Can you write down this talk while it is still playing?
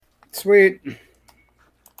Sweet.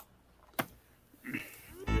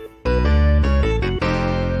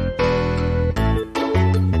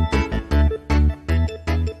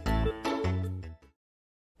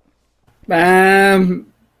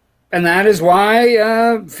 And that is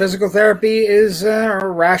why physical therapy is a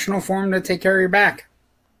rational form to take care of your back.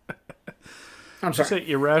 I'm You sorry. say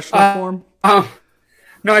irrational form?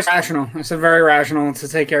 No, it's rational. It's a very rational to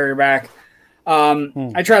take care of your back.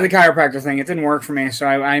 Hmm. I tried the chiropractor thing. It didn't work for me, so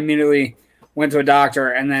I immediately went to a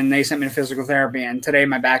doctor, and then they sent me to physical therapy. And today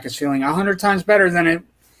my back is feeling 100 times better than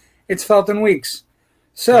it's felt in weeks.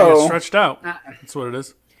 Gotta get So, stretched out. That's what it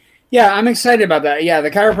is. yeah, I'm excited about that. Yeah, the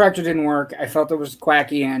chiropractor didn't work. I felt it was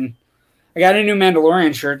quacky, and I got a new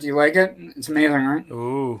Mandalorian shirt. Do you like it? It's amazing, right?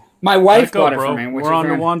 Ooh. My Let it wife go, bought it for bro. me, which We're is on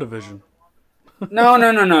to very... WandaVision. No,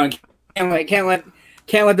 no, no, no. Can't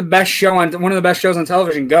let the best show on one of the best shows on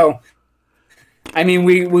television go. I mean,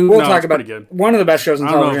 we will No, talk it's pretty about good. one of the best shows on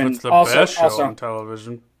I don't know if television. it's the Also, best show on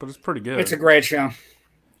television, but it's pretty good. it's a great show.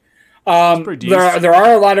 It's pretty decent. There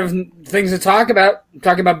are a lot of things to talk about.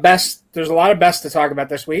 Talking about best, there's a lot of best to talk about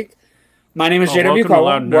this week. My name is JW Welcome to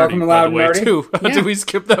Loud Cole. Nerdy, Welcome to by Loud the way, Nerdy. too. Yeah. Did we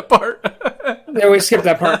skip that part? Yeah, we skipped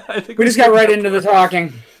that part. I think We just got right into the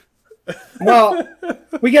talking. Well,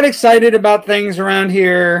 we get excited about things around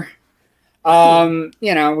here. We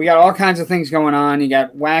got all kinds of things going on. You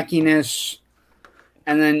got wackiness,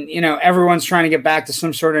 and then everyone's trying to get back to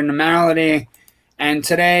some sort of normality. And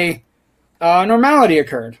today, normality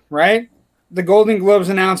occurred. Right, the Golden Globes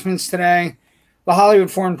announcements today. The Hollywood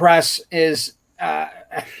Foreign Press is, and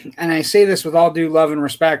I say this with all due love and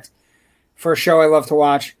respect for a show I love to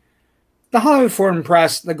watch. The Hollywood Foreign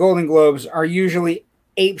Press, the Golden Globes, are usually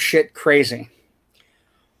apeshit crazy.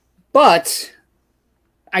 But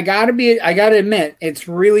I gotta admit, it's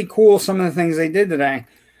really cool some of the things they did today.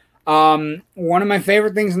 One of my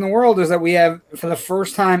favorite things in the world is that we have, for the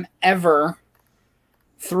first time ever,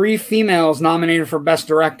 3 females nominated for Best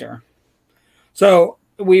Director. So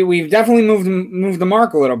we've definitely moved the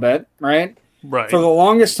mark a little bit, right? Right. For the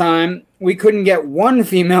longest time, we couldn't get 1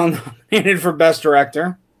 female nominated for Best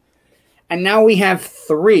Director, and now we have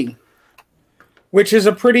 3, which is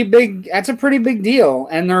a pretty big deal.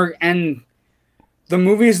 And the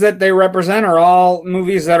movies that they represent are all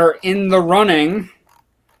movies that are in the running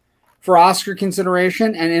for Oscar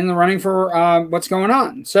consideration and in the running for what's going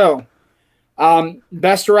on. So,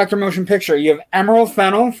 Best Director Motion Picture, you have Emerald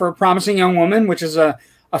Fennell for Promising Young Woman, which is a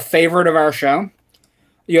favorite of our show.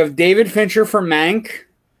 You have David Fincher for Mank.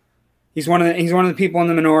 He's one of the people in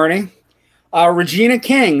the minority. Regina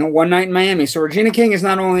King, One Night in Miami. So Regina King is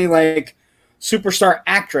not only like superstar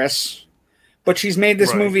actress, but she's made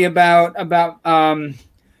this movie about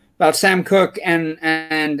Sam Cooke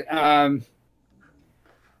and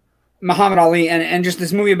Muhammad Ali, and just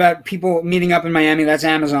this movie about people meeting up in Miami. That's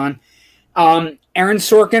Amazon. Aaron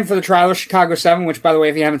Sorkin for The Trial of Chicago 7, which, by the way,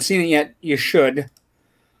 if you haven't seen it yet, you should.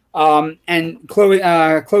 And Chloe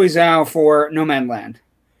Zhao for Nomadland,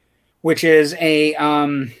 which is a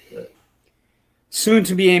soon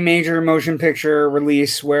to be a major motion picture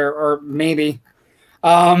release with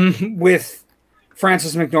Frances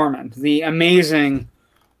McDormand, the amazing,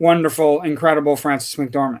 wonderful, incredible Frances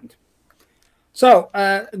McDormand. So,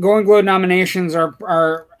 Golden Globe nominations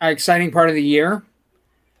are an exciting part of the year,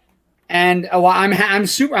 and a lot. I'm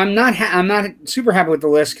not super happy with the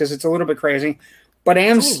list because it's a little bit crazy, but I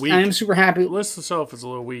am super happy. The list itself is a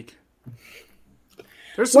little weak.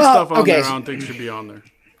 There's some stuff on there I don't think should be on there.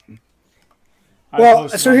 Well,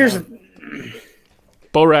 so here's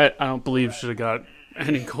Borat. I don't believe should have got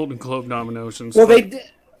any Golden Globe nominations. Well,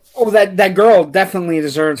 that girl definitely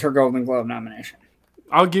deserves her Golden Globe nomination.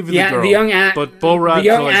 I'll give you the girl. But Borat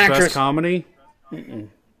for best comedy?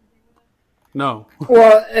 No.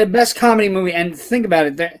 Well, best comedy movie, and think about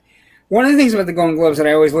it. One of the things about the Golden Globes that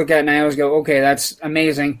I always look at and I always go, okay, that's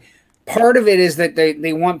amazing. Part of it is that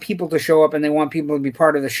they want people to show up and they want people to be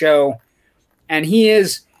part of the show. And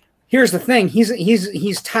here's the thing,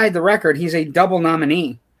 he's tied the record. He's a double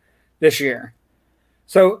nominee this year.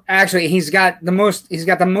 So actually he's got the most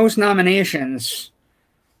nominations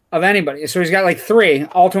of anybody. So he's got like 3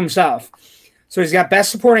 all to himself. So he's got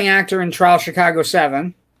Best Supporting Actor in Trial Chicago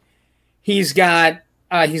 7. He's got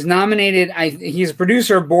he's nominated. He's a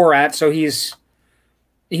producer of Borat, so he's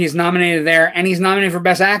nominated there, and he's nominated for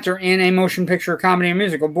Best Actor in a motion picture, comedy, and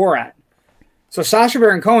musical, Borat. So Sacha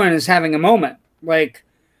Baron Cohen is having a moment. Like,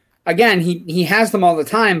 again, he has them all the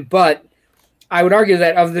time, but I would argue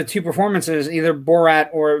that of the 2 performances, either Borat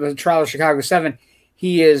or The Trial of Chicago 7,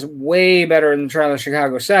 he is way better in The Trial of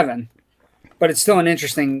Chicago 7. But it's still an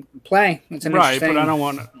interesting play. It's an interesting...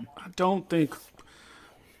 But I don't think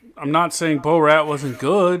I'm not saying Borat wasn't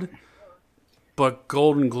good, but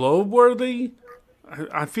Golden Globe worthy.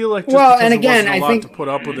 I feel like just because and there again, wasn't a I lot think to put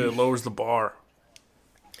up with, it lowers the bar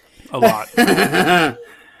a lot.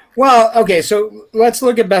 Well, okay, so let's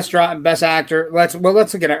look at best actor. Let's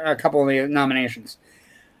look at a couple of the nominations.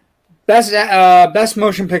 Best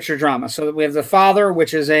motion picture drama. So we have The Father,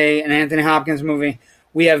 which is an Anthony Hopkins movie.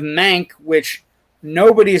 We have Mank, which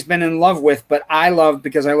nobody's been in love with, but I love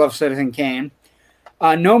because I love Citizen Kane.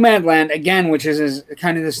 Nomadland, again, which is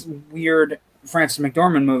kind of this weird Frances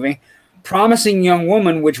McDormand movie. Promising Young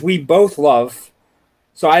Woman, which we both love.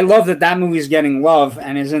 So I love that movie is getting love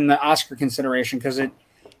and is in the Oscar consideration because it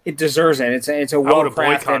deserves it. It's a well crafted. I would have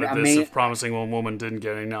boycotted this if Promising Young Woman didn't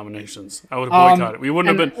get any nominations. I would have boycotted. We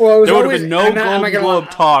wouldn't have been. There would have been no Golden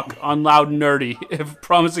Globe talk on Loud and Nerdy if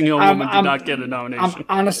Promising Young Woman did not get a nomination.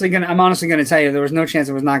 I'm honestly gonna tell you there was no chance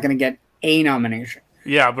it was not gonna get a nomination.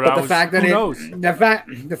 Yeah, but the fact that who knows? The fact.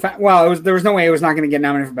 Well, there was no way it was not going to get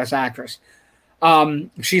nominated for Best Actress.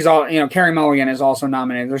 She's all Carey Mulligan is also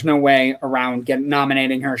nominated. There's no way around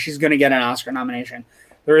nominating her. She's going to get an Oscar nomination.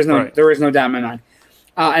 There is no doubt in my mind.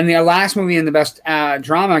 And the last movie in the Best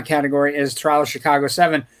Drama category is Trial of Chicago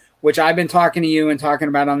 7, which I've been talking to you and talking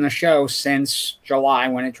about on the show since July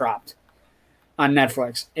when it dropped on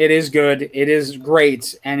Netflix. It is good. It is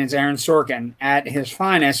great, and it's Aaron Sorkin at his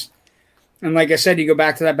finest. And like I said, you go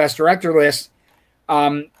back to that Best Director list,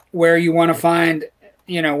 where you want to find,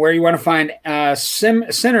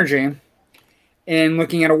 synergy in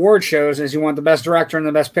looking at award shows, is you want the Best Director and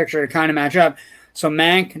the Best Picture to kind of match up. So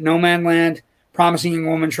Mank, Nomadland, Promising Young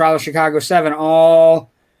Woman, Trial of Chicago 7, all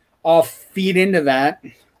feed into that.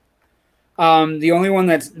 The only one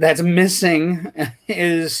that's missing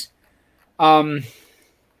is, hold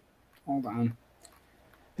on,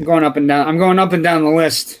 I'm going up and down the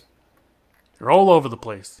list. You're all over the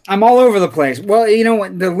place. I'm all over the place. Well, you know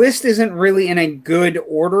what? The list isn't really in a good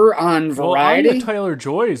order on Variety. Anya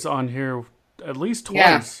Taylor-Joy's on here at least twice.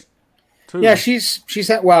 Yeah, too.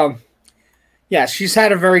 Yeah, she's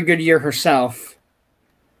had a very good year herself.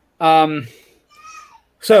 Fincher's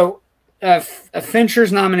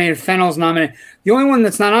nominated, Fennell's nominated. The only one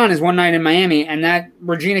that's not on is One Night in Miami, and that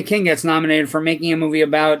Regina King gets nominated for making a movie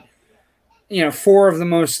about, four of the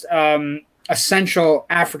most essential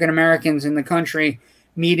African Americans in the country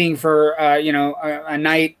meeting for a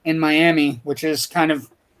night in Miami, which is kind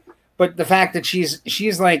of, but the fact that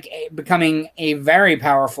she's like becoming a very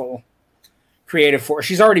powerful creative force.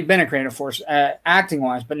 She's already been a creative force acting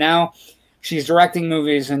wise, but now she's directing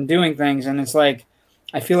movies and doing things, and it's like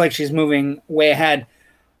I feel like she's moving way ahead.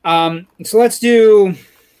 So let's do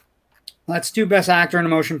Best Actor in a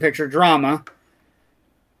Motion Picture Drama.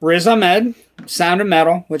 Riz Ahmed, Sound of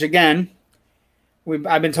Metal, which again,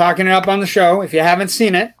 I've been talking it up on the show. If you haven't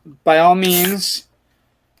seen it, by all means,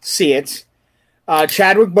 see it.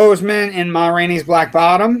 Chadwick Boseman in Ma Rainey's Black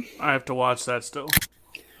Bottom. I have to watch that still.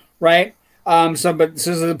 Right. But this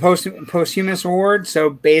is the posthumous award. So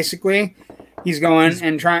basically, he's going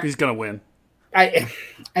and trying. He's gonna win. I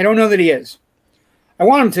don't know that he is. I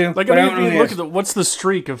want him to. Like, but I don't mean, know look at what's the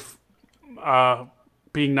streak of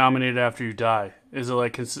being nominated after you die? Is it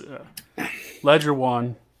like Ledger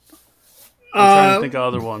won? I'm trying to think of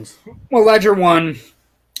other ones. Well, Ledger won.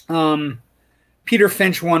 Peter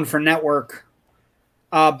Finch won for Network.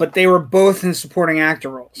 But they were both in supporting actor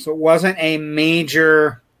roles. So it wasn't a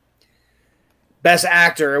major Best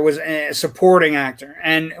Actor. It was a supporting actor.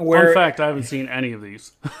 And Fun fact, I haven't seen any of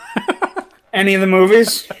these. Any of the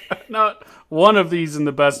movies? Not one of these in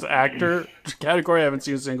the Best Actor category. I haven't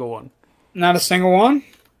seen a single one. Not a single one?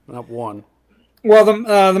 Not one. Well,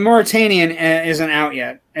 the Mauritanian isn't out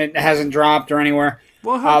yet. It hasn't dropped or anywhere.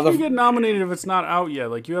 Well, how can you get nominated if it's not out yet?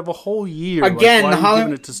 Like, you have a whole year. Again, like, why are you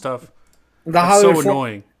giving it to stuff? That's so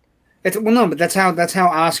annoying. No, but that's how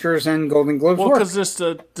Oscars and Golden Globes work. Well, because just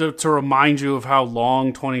to remind you of how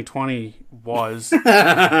long 2020 was,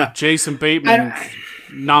 Jason Bateman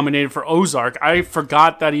nominated for Ozark. I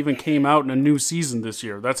forgot that even came out in a new season this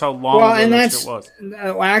year. That's how long ago that shit was.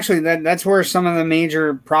 Well, actually, that's where some of the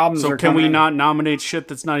major problems are. So can we not nominate shit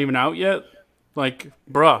that's not even out yet? Like,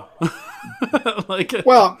 bruh.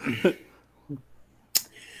 Well,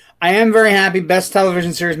 I am very happy. Best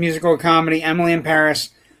Television Series, Musical Comedy, Emily in Paris,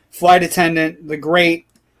 Flight Attendant, The Great,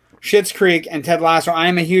 Schitt's Creek, and Ted Lasso. I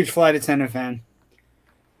am a huge Flight Attendant fan.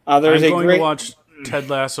 I'm going to watch Ted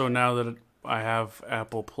Lasso now that I have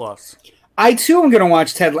Apple Plus. I too am going to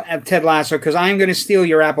watch Ted Lasso because I'm going to steal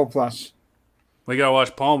your Apple Plus. We got to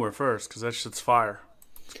watch Palmer first because that shit's fire.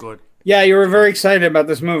 It's good. Yeah, you were very excited about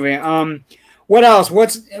this movie. What else?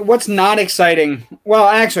 What's not exciting? Well,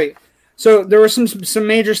 actually, So there were some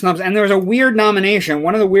major snubs, and there was a weird nomination.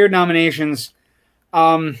 One of the weird nominations,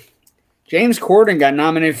 James Corden got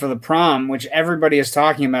nominated for The Prom, which everybody is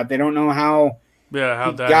talking about. They don't know how he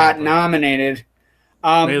got happened. Nominated.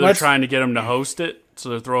 Maybe they're trying to get him to host it, so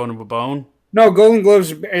they're throwing him a bone. No, Golden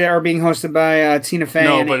Globes are being hosted by Tina Fey.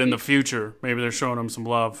 No, but in the future, maybe they're showing him some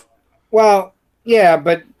love. Well, yeah,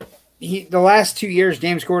 but the last 2 years,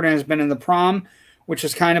 James Corden has been in The Prom, which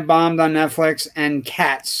is kind of bombed on Netflix, and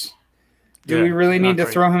Cats. Do we really need to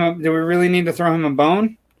throw him a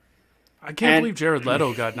bone? I can't believe Jared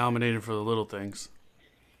Leto got nominated for The Little Things.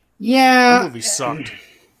 Yeah, that movie sucked.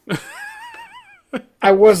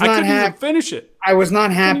 I was not I couldn't even finish it. I was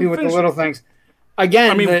not happy with The Little Things. Again,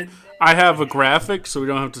 I mean, I have a graphic, so we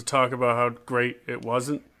don't have to talk about how great it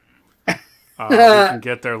wasn't. We can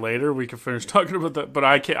get there later. We can finish talking about that. But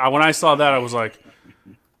I can't. When I saw that, I was like,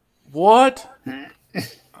 "What? All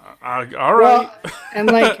right." Well,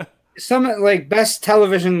 and some best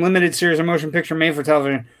television limited series or motion picture made for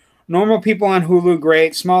television. Normal People on Hulu,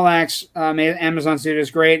 great. Small Axe, made Amazon Studios,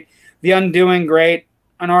 great. The Undoing, great.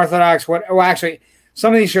 Unorthodox, actually,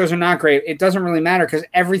 some of these shows are not great. It doesn't really matter because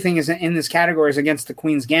everything is in this category is against the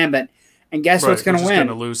Queen's Gambit. And guess what's going to win? Going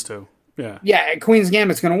to lose to. Yeah. Yeah, Queen's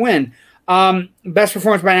Gambit's going to win. Best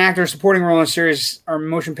performance by an actor, supporting role in a series or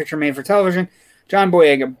motion picture made for television. John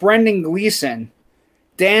Boyega, Brendan Gleeson,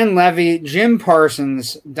 Dan Levy, Jim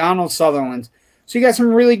Parsons, Donald Sutherland. So you got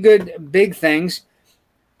some really good big things.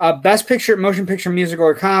 Best picture, motion picture, musical,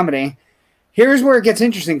 or comedy. Here's where it gets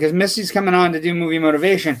interesting because Misty's coming on to do movie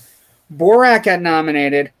motivation. Borat got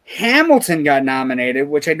nominated. Hamilton got nominated,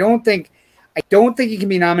 which I don't think he can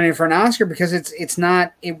be nominated for an Oscar because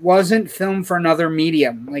it wasn't filmed for another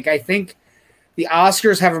medium. I think the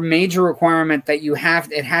Oscars have a major requirement that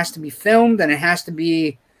it has to be filmed and it has to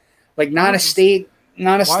be not a stage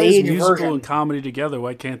musical version. and comedy together?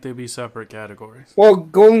 Why can't they be separate categories? Well,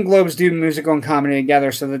 Golden Globes do musical and comedy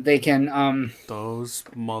together so that they can those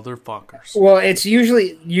motherfuckers. Well, it's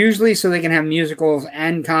usually so they can have musicals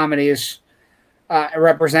and comedies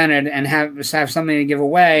represented and have something to give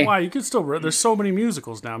away. Why? You could still. There's so many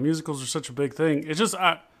musicals now. Musicals are such a big thing. It's just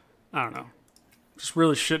I don't know. Just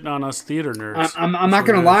really shitting on us theater nerds. I'm not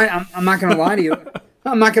gonna lie. I'm not gonna lie to you.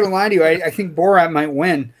 I'm not gonna lie to you. I think Borat might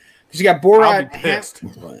win because you got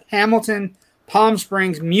Borat, Hamilton, Palm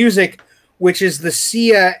Springs, Music, which is the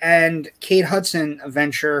Sia and Kate Hudson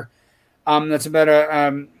venture. That's about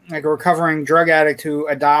a recovering drug addict who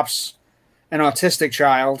adopts an autistic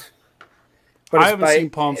child. But I haven't seen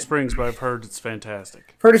Palm Springs, but I've heard it's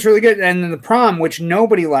fantastic. Heard it's really good. And then The Prom, which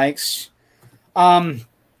nobody likes.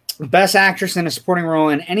 Best actress in a supporting role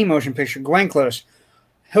in any motion picture, Glenn Close,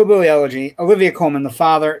 Hillbilly Elegy, Olivia Colman, The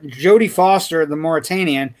Father, Jodie Foster, The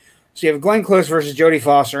Mauritanian. So you have Glenn Close versus Jodie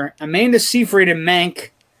Foster, Amanda Seyfried in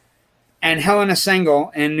Mank, and Helena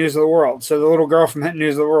Sengel in News of the World. So the little girl from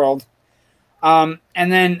News of the World. And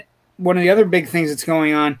then one of the other big things that's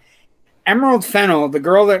going on, Emerald Fennell, the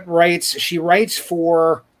girl that she writes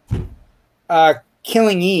for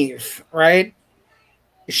Killing Eve, right?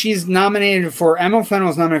 She's nominated for, Emerald Fennell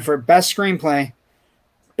is nominated for Best Screenplay,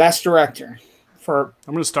 Best Director. I'm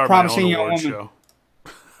going to start my own award show.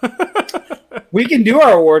 We can do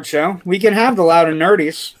our award show. We can have the Loud and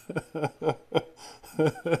Nerdies.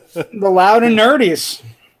 The Loud and Nerdies.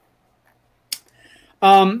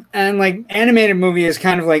 And animated movie is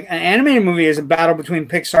kind of an animated movie is a battle between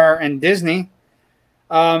Pixar and Disney.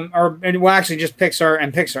 Actually just Pixar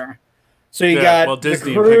and Pixar. So you got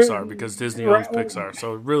Disney and Pixar because Disney owns Pixar.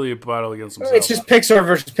 So really a battle against themselves. It's just Pixar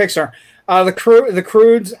versus Pixar. The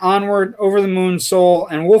Croods, Onward, Over the Moon, Soul,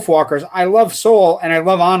 and Wolfwalkers. I love Soul and I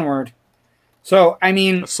love Onward. So I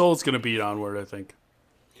mean, Soul's going to beat Onward, I think.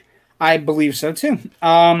 I believe so too.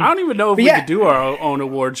 I don't even know if we could do our own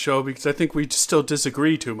award show because I think we still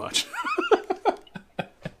disagree too much.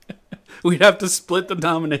 We'd have to split the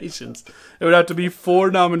nominations. It would have to be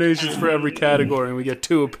 4 nominations for every category, and we get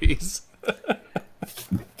 2 apiece.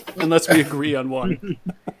 Unless we agree on one.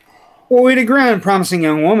 Well, we'd agree on Promising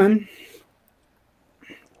Young Woman.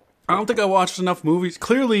 I don't think I watched enough movies.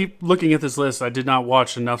 Clearly, looking at this list, I did not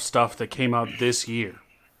watch enough stuff that came out this year.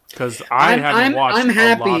 Because I haven't watched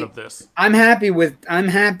a lot of this. I'm happy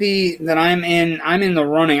that I'm in the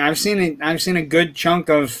running. I've seen a good chunk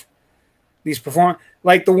of these the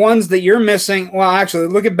ones that you're missing. Well, actually,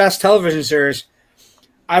 look at Best Television Series.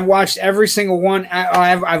 I've watched every single one.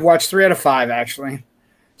 I've watched 3 out of 5 actually.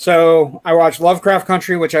 So I watched Lovecraft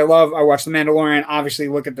Country, which I love. I watched The Mandalorian. Obviously,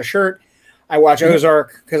 look at the shirt. I watch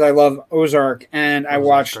Ozark because I love Ozark, and I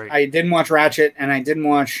didn't watch Ratchet, and I didn't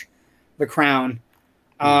watch The Crown.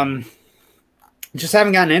 Just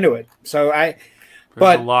haven't gotten into it. So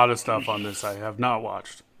There's a lot of stuff on this I have not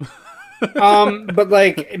watched. But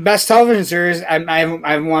like best television series, I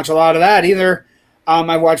haven't watched a lot of that either.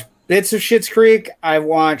 I've watched bits of Schitt's Creek. I've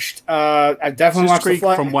watched. I've definitely watched Creek. The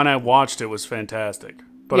Fly. From when I watched it was fantastic,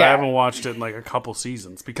 but I haven't watched it in like a couple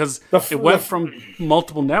seasons because it went from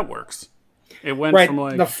multiple networks. It went from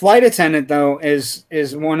like The Flight Attendant though is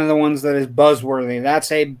one of the ones that is buzzworthy.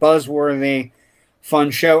 That's a buzzworthy,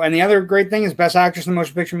 fun show. And the other great thing is Best Actress in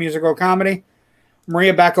Motion Picture Musical Comedy.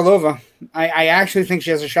 Maria Bakalova. I actually think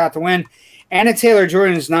she has a shot to win. Anna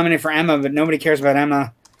Taylor-Joy is nominated for Emma, but nobody cares about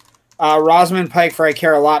Emma. Rosamund Pike for I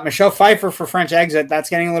Care a Lot. Michelle Pfeiffer for French Exit. That's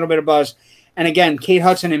getting a little bit of buzz. And again, Kate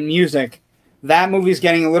Hudson in music. That movie's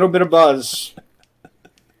getting a little bit of buzz.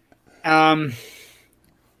 And,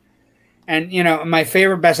 you know, my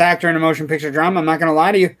favorite Best Actor in a Motion Picture Drama, I'm not going to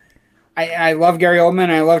lie to you. I love Gary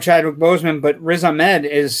Oldman. I love Chadwick Boseman. But Riz Ahmed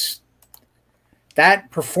is...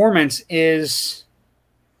 That performance is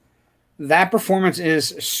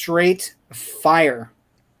straight fire.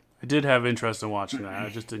 I did have interest in watching that. I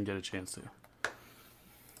just didn't get a chance to.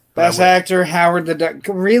 Best Actor, Howard the Duck.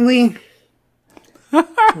 Really?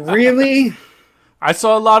 Really? I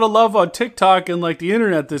saw a lot of love on TikTok and like the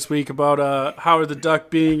internet this week about Howard the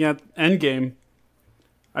Duck being at Endgame.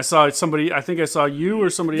 I saw somebody. I think I saw you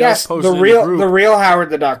or somebody else posted the real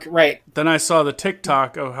Howard the Duck. Right. Then I saw the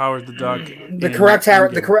TikTok of Howard the Duck. The correct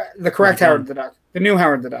Howard the Duck. The new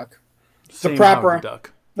Howard the Duck. Same the proper Howard the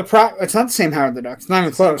Duck. It's not the same Howard the Duck. It's not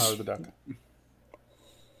even close. Howard the Duck.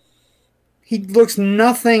 He looks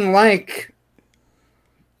nothing like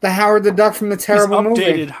the Howard the Duck from the terrible movie.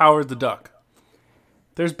 Updated Howard the Duck.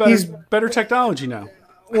 There's better technology now.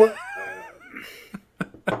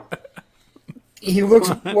 He looks.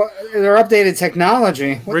 Their updated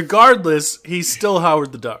technology. Regardless, he's still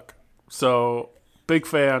Howard the Duck. So big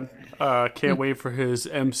fan. Can't wait for his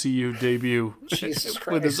MCU debut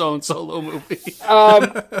with his own solo movie.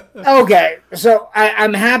 Okay, so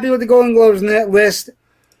I'm happy with the Golden Globes list.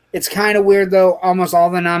 It's kind of weird though. Almost all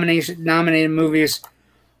the nominated movies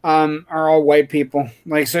are all white people.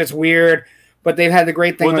 Like, so it's weird. But they've had the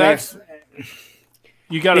great thing.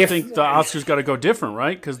 You got to think the Oscars got to go different,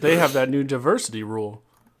 right? Because they have that new diversity rule,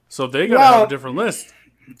 so they got to have a different list.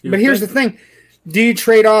 But here's the thing: do you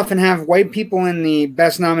trade off and have white people in the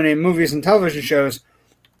best nominated movies and television shows,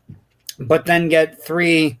 but then get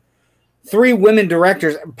three women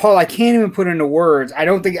directors? Paul, I can't even put into words. I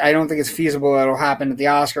don't think it's feasible that'll happen at the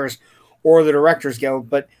Oscars or the Directors Guild.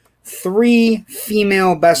 But 3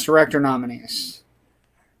 female best director nominees.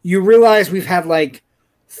 You realize we've had like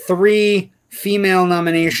 3 female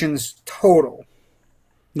nominations total.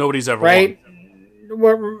 Nobody's ever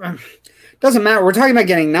won. Doesn't matter. We're talking about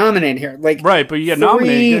getting nominated here. Like, right, but you get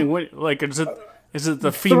nominated. Like, is it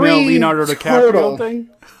the female Leonardo DiCaprio thing?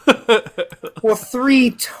 Well,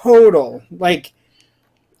 3 total. Like,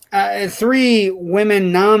 3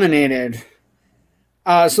 women nominated.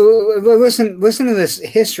 So listen to this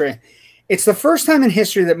history. It's the first time in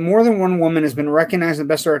history that more than one woman has been recognized in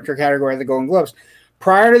the Best Director category of the Golden Globes.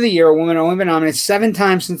 Prior to the year, a woman had only been nominated 7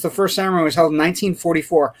 times since the first ceremony was held in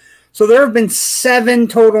 1944. So there have been 7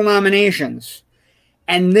 total nominations.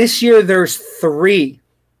 And this year there's 3.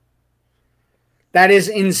 That is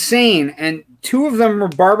insane. And 2 of them were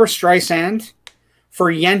Barbara Streisand for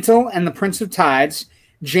Yentl and the Prince of Tides,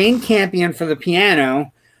 Jane Campion for The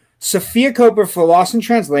Piano, Sophia Coppola for Lost in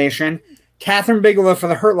Translation, Catherine Bigelow for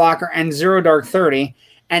The Hurt Locker and Zero Dark 30,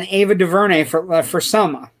 and Ava DuVernay for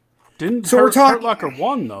Selma. Hurt Locker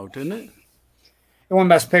won, though, didn't it? It won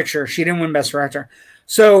Best Picture. She didn't win Best Director.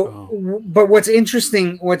 So, but what's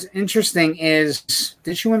interesting is,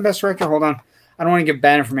 did she win Best Director? Hold on. I don't want to give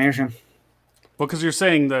bad information. Well, because you're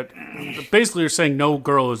saying that, basically you're saying no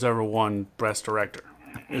girl has ever won Best Director,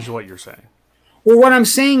 is what you're saying. Well, what I'm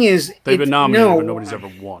saying is... They've been nominated, but nobody's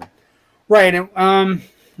ever won. Right. Hold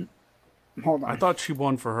on. I thought she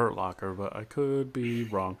won for Hurt Locker, but I could be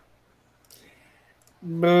wrong.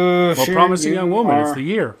 Well, Promising Young Woman. It's the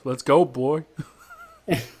year. Let's go, boy.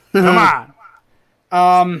 Come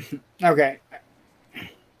on. Okay.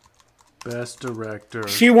 Best Director.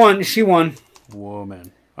 She won.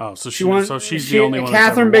 Woman. Oh, so she won. So she's the only one.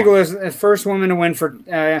 Catherine Bigelow is the first woman to win for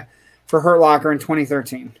Hurt Locker in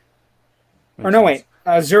 2013. Or no, wait.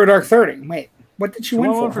 Zero Dark 30. Wait. What did she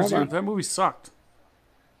win for? Hold on. That movie sucked.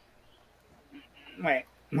 Wait.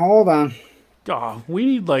 Hold on. Oh, we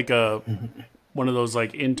need like one of those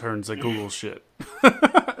like interns that Google shit.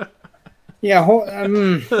 Yeah.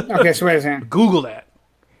 Okay. So wait a second. Google that.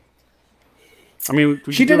 I mean,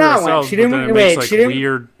 she did not win. She didn't win. She didn't.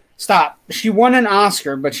 Weird. Stop. She won an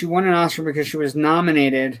Oscar, but she won an Oscar because she was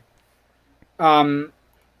nominated.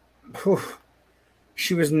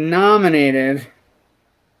 She was nominated.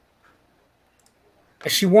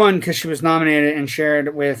 She won because she was nominated and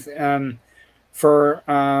shared with Catherine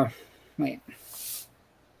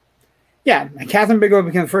Bigelow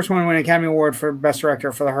became the first one to win an Academy Award for Best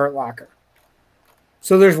Director for The Hurt Locker.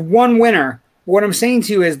 So there's one winner. What I'm saying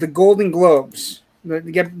to you is the Golden Globes.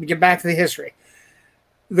 Get back to the history.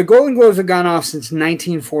 The Golden Globes have gone off since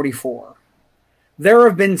 1944. There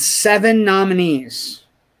have been 7 nominees.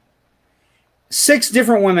 6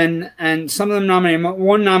 different women, and some of them nominated,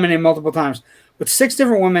 one nominated multiple times, but 6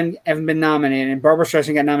 different women have been nominated, and Barbra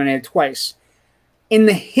Streisand got nominated twice in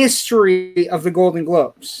the history of the Golden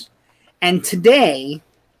Globes. And today,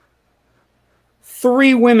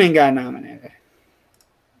 3 women got nominated.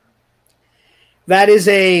 That is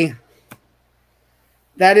an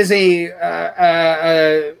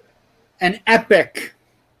epic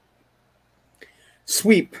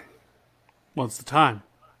sweep. Well, it's the time.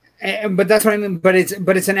 But that's what I mean. But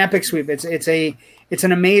it's an epic sweep. It's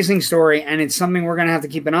an amazing story, and it's something we're gonna have to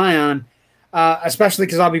keep an eye on, especially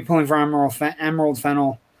because I'll be pulling for Emerald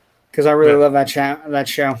Fennell because I really love that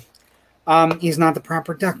show. He's not the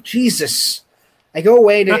proper duck. Jesus, I go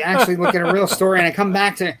away to actually look at a real story, and I come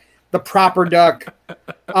back to the proper duck.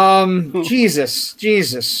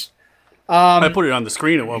 Jesus. I put it on the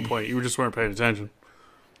screen at one point. You just weren't paying attention.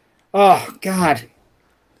 Oh God.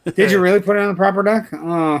 Did you really put it on the proper duck?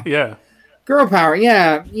 Oh. Yeah. Girl power.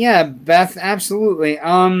 Yeah, Beth, absolutely.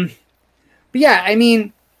 But yeah, I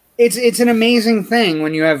mean, it's an amazing thing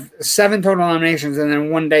when you have 7 total nominations and then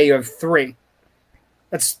one day you have 3.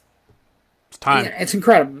 It's time. Yeah, it's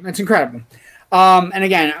incredible. And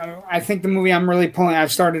again, I think the movie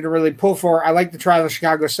I've started to really pull for. I like The Trial of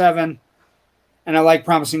Chicago 7, and I like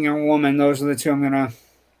Promising Young Woman. Those are the 2 I'm gonna.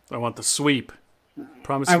 I want the sweep.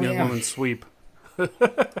 Promising Young Woman sweep.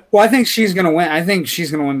 Well, I think she's gonna win. I think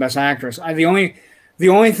she's gonna win Best Actress. The only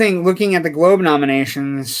thing, looking at the Globe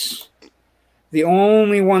nominations, the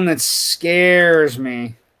only one that scares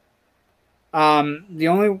me, the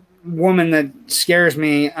only woman that scares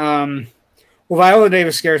me, well, Viola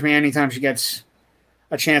Davis scares me anytime she gets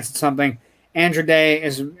a chance at something. Andra Day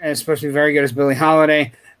is supposed to be very good as Billie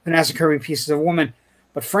Holiday. Vanessa Kirby, Pieces of Woman.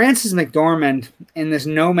 But Frances McDormand in this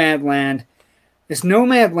Nomadland. This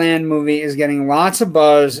Nomadland movie is getting lots of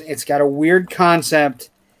buzz. It's got a weird concept,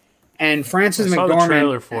 and Frances McDormand. I saw the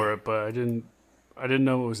trailer for it, but I didn't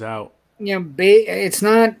know it was out. Yeah, it's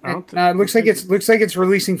not. It looks like it's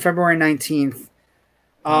releasing February 19th.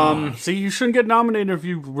 See, you shouldn't get nominated if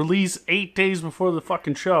you release 8 days before the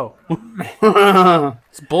fucking show.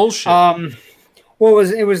 It's bullshit. Well,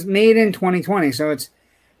 it was made in 2020, so it's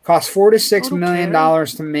cost $4 to $6 million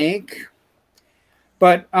to make.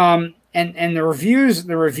 But and the reviews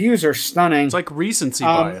are stunning. It's like recency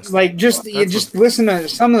bias. Like just listen to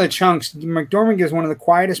some of the chunks. McDormand gives one of the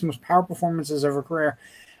quietest, most powerful performances of her career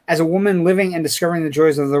as a woman living and discovering the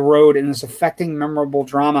joys of the road in this affecting, memorable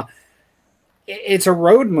drama. It's a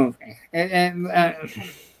road movie, and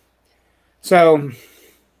so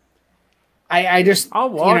I'll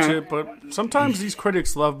watch it. But sometimes these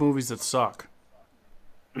critics love movies that suck.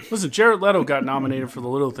 Listen, Jared Leto got nominated for The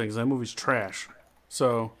Little Things. That movie's trash.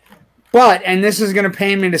 So. But, and this is going to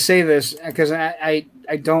pain me to say this because I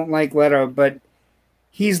don't like Leto, but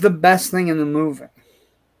he's the best thing in the movie.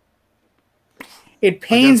 It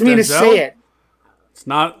pains me to say it. It's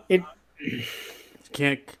not. You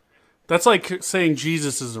can't. That's like saying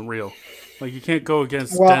Jesus isn't real. Like you can't go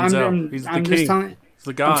against Denzel. He's the king. He's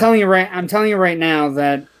the God. I'm telling you right now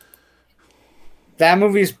that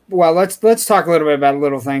movie's. Well, let's talk a little bit about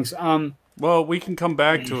Little Things. Well, we can come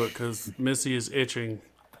back to it because Missy is itching.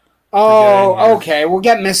 Oh, okay. We'll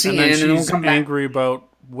get Missy in, and we'll come back. She's angry about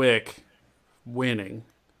Wick winning.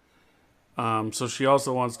 So she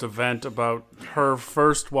also wants to vent about her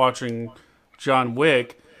first watching John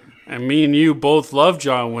Wick, and me and you both love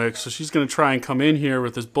John Wick, so she's going to try and come in here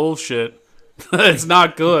with this bullshit that's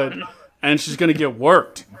not good, and she's going to get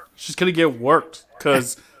worked. She's going to get worked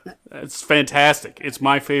because it's fantastic. It's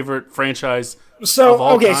my favorite franchise. So,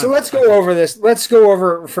 okay, so let's go over this. Let's go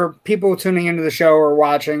over, for people tuning into the show or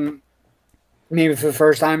watching, maybe for the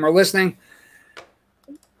first time or listening.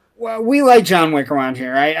 Well, we like John Wick around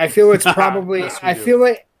here. I feel it's probably, yes, I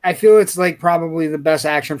feel it's like probably the best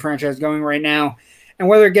action franchise going right now. And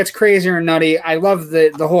whether it gets crazy or nutty, I love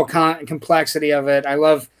the whole complexity of it. I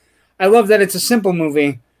love that it's a simple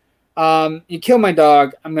movie. You kill my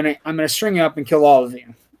dog, I'm gonna string you up and kill all of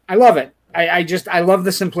you. I love it. I love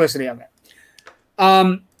the simplicity of it.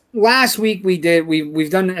 Last week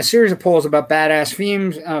we've done a series of polls about badass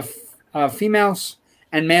females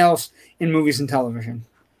and males in movies and television.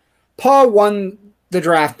 Paul won the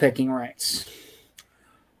draft picking rights.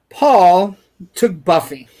 Paul took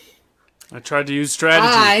Buffy. I tried to use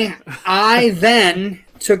strategy. I then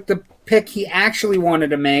took the pick he actually wanted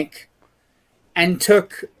to make and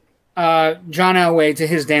took John Elway to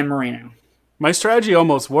his Dan Marino. My strategy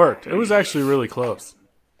almost worked. It was actually really close.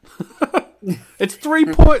 It's 3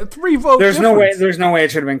 votes. There's no way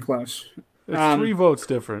it should have been close. It's 3 votes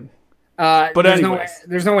different. But there's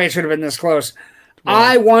no way it should have been this close. Well,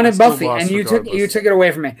 I wanted Buffy, and you took it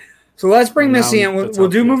away from me. So let's bring Missy in. We'll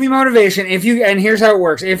do movie motivation. And here's how it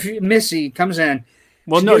works. If Missy comes in,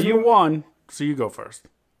 you won, so you go first.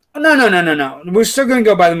 No. We're still going to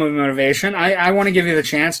go by the movie motivation. I want to give you the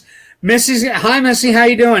chance. Hi, Missy. How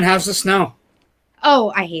you doing? How's the snow?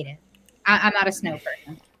 Oh, I hate it. I'm not a snow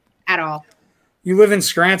person at all. You live in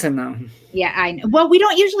Scranton, though. Yeah, I know. Well, we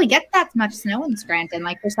don't usually get that much snow in Scranton.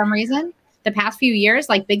 Like, for some reason, the past few years,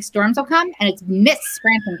 like, big storms will come, and it's missed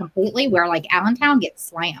Scranton completely, where, like, Allentown gets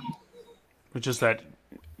slammed. It's just that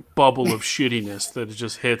bubble of shittiness that it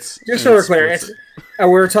just hits. Just so we're clear, we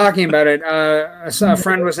were talking about it. A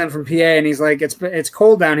friend was in from PA, and he's like, it's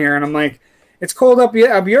cold down here. And I'm like, it's cold up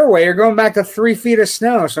your way. You're going back to 3 feet of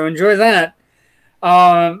snow, so enjoy that.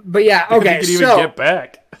 But yeah, okay. He could even get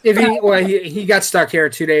back. He got stuck here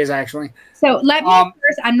 2 days actually. So let me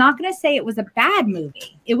first. I'm not going to say it was a bad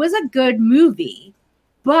movie. It was a good movie,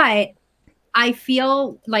 but I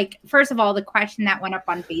feel like, first of all, the question that went up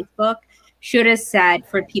on Facebook should have said,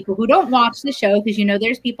 for people who don't watch the show, because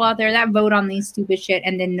there's people out there that vote on these stupid shit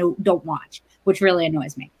and then don't watch, which really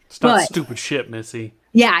annoys me. It's not stupid shit, Missy.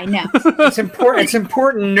 Yeah, I know. It's important. It's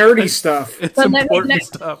important, nerdy stuff. It's important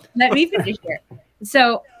stuff. Let me finish here.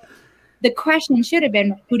 So the question should have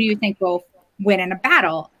been, who do you think will win in a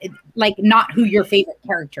battle? Like, not who your favorite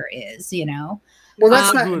character is, Well,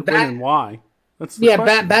 that's not who and why. That's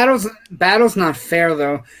battle's not fair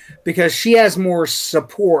though, because she has more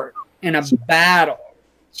support in a battle.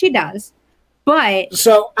 She does, but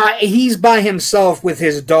so he's by himself with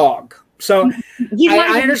his dog. So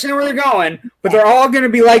I understand where they're going, but they're all going to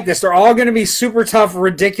be like this. They're all going to be super tough,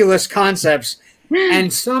 ridiculous concepts,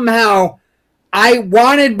 and somehow I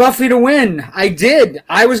wanted Buffy to win. I did.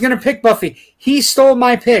 I was going to pick Buffy. He stole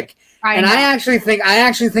my pick, I actually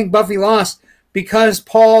think Buffy lost because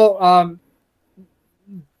Paul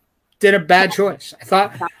did a bad choice.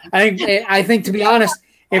 I think to be honest,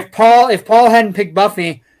 if Paul hadn't picked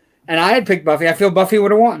Buffy and I had picked Buffy, I feel Buffy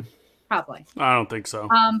would have won. Probably. I don't think so.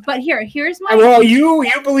 But here's my. Well, you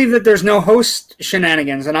believe that there's no host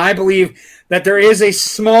shenanigans, and I believe that there is a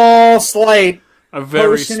slight. A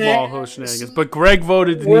very small host shenanigans. But Greg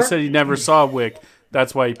voted and he said he never saw Wick.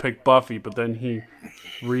 That's why he picked Buffy, but then he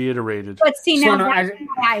reiterated. But see, now why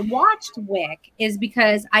I watched Wick is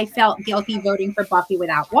because I felt guilty voting for Buffy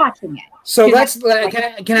without watching it. So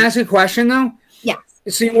can I ask you a question, though? Yes.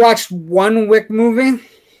 So you watched one Wick movie?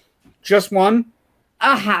 Just one?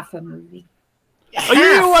 A half a movie. Oh, you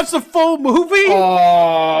didn't watch the full movie?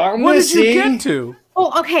 Oh, what did you get to?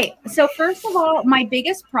 Oh, okay. So first of all, my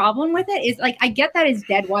biggest problem with it is, like, I get that his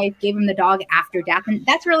dead wife gave him the dog after death, and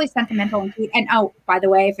that's really sentimental and cute. And oh, by the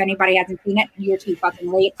way, if anybody hasn't seen it, you're too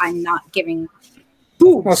fucking late. I'm not giving.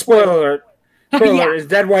 Boom. Well, spoiler alert. Alert. His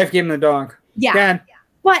dead wife gave him the dog. Yeah.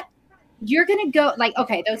 But you're gonna go like,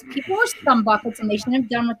 okay, those people were scum buckets and they shouldn't have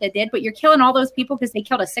done what they did. But you're killing all those people because they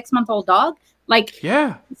killed a 6-month-old dog. Like,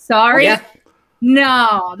 yeah. Sorry. Yeah.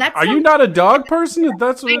 No, that's. Are you not a dog person?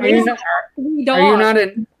 That's what. Are you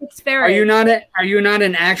not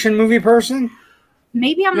an action movie person?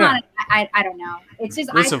 Maybe I'm not. I don't know. It's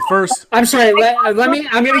just. Listen, first. I'm sorry. Let me.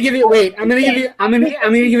 I'm gonna give you. Wait. I'm gonna give you. I'm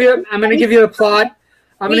gonna give you the plot.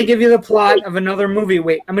 I'm gonna give you the plot of another movie.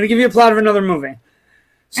 Wait. I'm gonna give you a plot of another movie.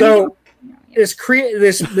 So this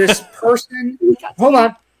person. Hold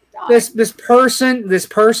on. This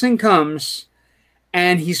person comes.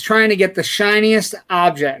 And he's trying to get the shiniest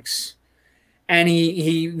objects, and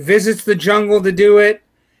he visits the jungle to do it.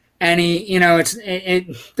 And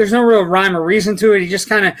there's no real rhyme or reason to it. He just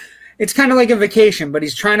it's kind of like a vacation, but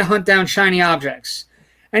he's trying to hunt down shiny objects,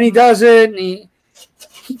 and he does it. And he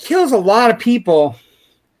kills a lot of people.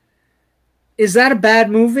 Is that a bad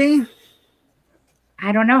movie?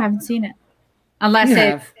 I don't know. I haven't seen it. Unless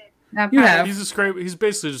you have. He's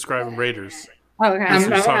basically describing Raiders. Oh, okay.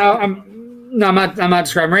 No, I'm not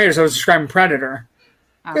describing Raiders. I was describing Predator.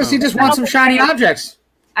 Because he just wants some shiny objects.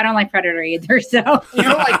 I don't like Predator either, so. You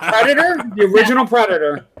don't like Predator? The original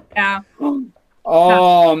Predator. Yeah.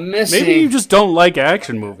 Oh, Missy. Maybe you just don't like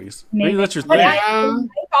action movies. Maybe that's your thing. I like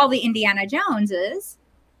all the Indiana Joneses.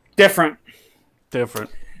 Different.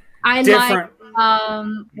 I like,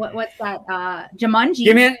 what's that? Jumanji.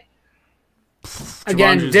 Give me it.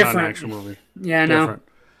 Again, Jumanji's different. Not an action movie. Yeah, no.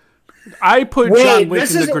 I put Wait, John Wick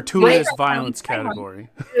this in the is- gratuitous wait. violence category.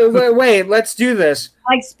 Wait, let's do this.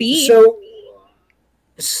 Like Speed. So,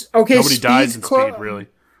 okay, Nobody dies in Speed's Speed, really.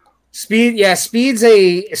 Speed's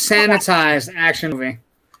a sanitized action movie.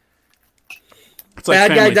 It's like Bad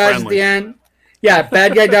guy family dies friendly. at the end. Yeah,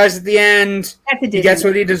 bad guy dies at the end. That's a He Disney gets what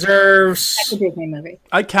movie. he deserves. That's a Disney movie.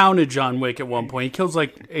 I counted John Wick at one point. He kills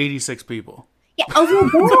like 86 people. Yeah,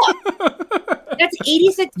 overall. That's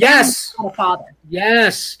 86 Yes. pounds for a father.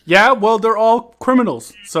 Yes, Yeah, well, they're all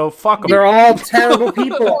criminals, so fuck them. they're all terrible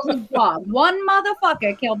people. Killed his dog. One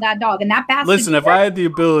motherfucker killed that dog, and that bastard. Listen, if I had the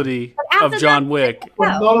ability of John Wick,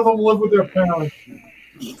 But none of them live with their parents.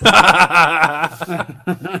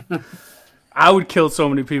 I would kill so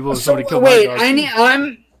many people if somebody killed Wait, my dog.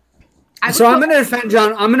 I'm going to defend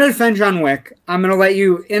John. I'm going to defend John Wick. I'm going to let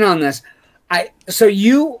you in on this. So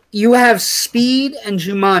you have Speed and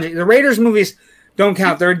Jumanji. The Raiders movies don't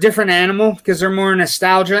count. They're a different animal because they're more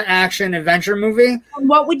nostalgia, action, adventure movie.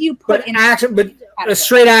 What would you put But in action, but a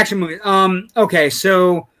straight action movie. Okay,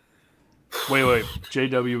 so Wait,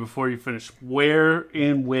 JW, before you finish, where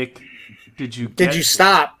in Wick did you get did you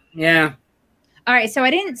stop? Yeah. All right, so I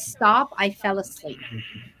didn't stop. I fell asleep.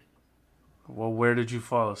 Well, where did you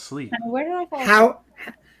fall asleep? Where did I fall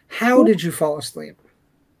asleep? How did you fall asleep?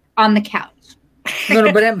 On the couch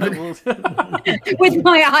No, but with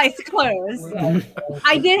my eyes closed.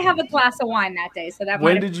 I did have a glass of wine that day, so that.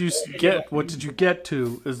 When might did you get? What did you get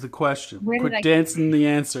to? Is the question. Where did I Quit get dancing the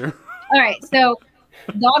answer. All right, so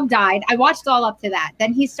dog died. I watched all up to that.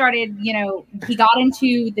 Then he started, he got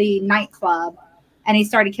into the nightclub and he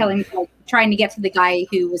started killing, like, trying to get to the guy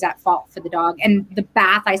who was at fault for the dog. And the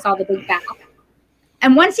bath, I saw the big bath.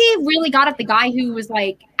 And once he really got at the guy who was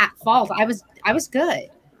like at fault, I was good.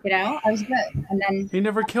 I was good. And then He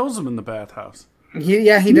never kills him in the bathhouse.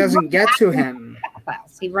 he doesn't get to him.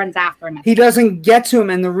 he runs after him. He doesn't get to him,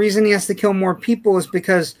 and the reason he has to kill more people is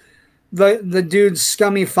because the dude's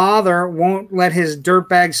scummy father won't let his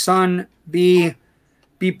dirtbag son be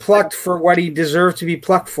plucked for what he deserved to be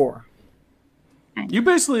plucked for. You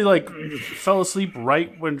basically fell asleep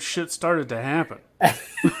right when shit started to happen.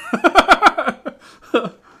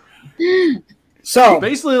 So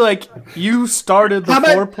Basically, you started the How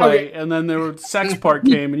about- foreplay, okay. and then the sex part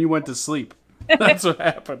came, and you went to sleep. That's what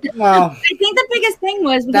happened. well, I think the biggest thing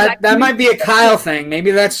was because that might be a Kyle thing. Maybe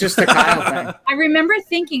that's just a Kyle thing. I remember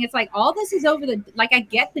thinking it's like all this is over the I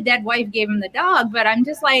get the dead wife gave him the dog, but I'm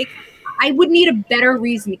just like I would need a better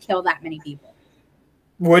reason to kill that many people.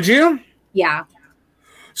 Would you? Yeah.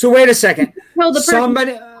 So wait a second. Kill the person.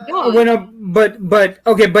 Somebody, dog.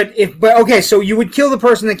 okay. So you would kill the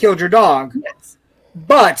person that killed your dog. Yes.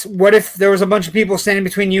 But what if there was a bunch of people standing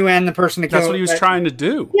between you and the person that killed? That's what he was trying to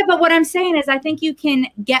do. Yeah, but what I'm saying is I think you can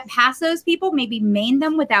get past those people, maybe maim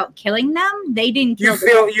them without killing them. They didn't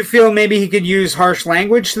kill You feel maybe he could use harsh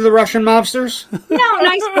language to the Russian mobsters? No,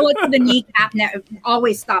 nice bullet to the kneecap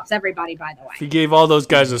always stops everybody, by the way. He gave all those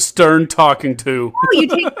guys a stern talking to. Oh, you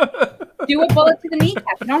do a bullet to the kneecap.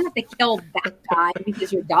 You don't have to kill that guy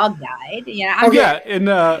because your dog died. Yeah, and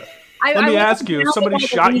let me ask you, if somebody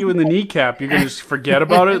shot you in the kneecap, you're going to just forget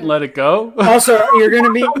about it and let it go? Also, you're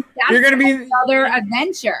gonna be another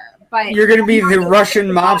adventure, but the Russian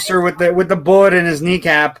mobster with the bullet in his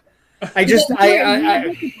kneecap. I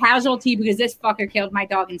casualty because this fucker killed my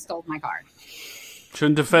dog and stole my car.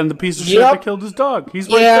 Shouldn't defend the piece of shit Yep. that killed his dog. He's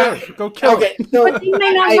right Yeah. there. Go kill him. So But he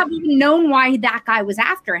may not have even known why that guy was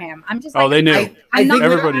after him. I'm just like, Oh, they knew. I think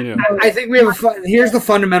Everybody knew. I think we have here's the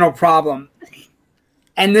fundamental problem.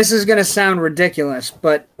 And this is going to sound ridiculous,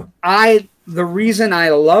 but the reason I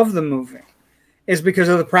love the movie is because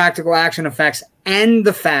of the practical action effects and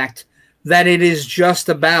the fact that it is just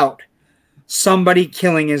about somebody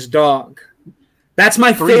killing his dog. That's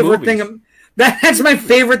my favorite thing. That's my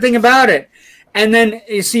favorite thing about it. And then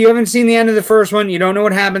you see, you haven't seen the end of the first one. You don't know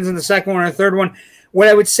what happens in the second one or third one. What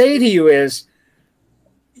I would say to you is,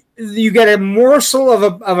 you get a morsel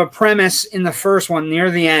of a premise in the first one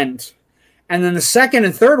near the end. And then the second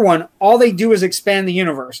and third one, all they do is expand the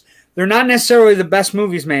universe. They're not necessarily the best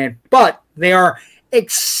movies made, but they are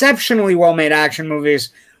exceptionally well-made action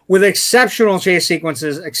movies with exceptional chase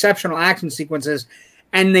sequences, exceptional action sequences,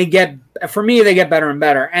 and they get better and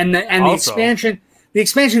better. And the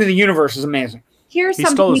expansion of the universe is amazing. Here's He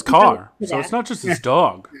something stole we his can car, relate to so that. it's not just his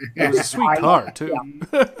dog. It was a sweet car, too.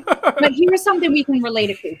 But here's something we can relate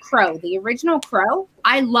it to. Crow, the original Crow.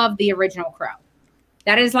 I love the original Crow.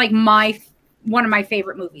 That is like one of my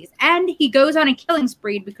favorite movies. And he goes on a killing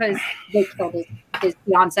spree because they killed his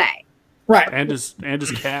fiance. Right. And his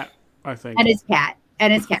cat, I think. And his cat.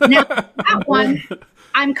 Now, that one,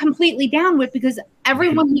 I'm completely down with because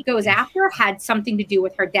everyone he goes after had something to do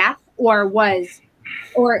with her death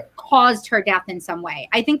or caused her death in some way.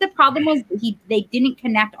 I think the problem was they didn't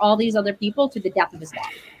connect all these other people to the death of his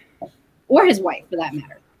dad or his wife, for that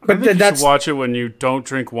matter. But I think you should watch it when you don't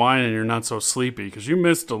drink wine and you're not so sleepy, because you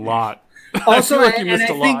missed a lot. Also, I feel like you missed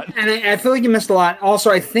a lot. And I feel like you missed a lot. Also,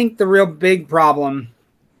 I think the real big problem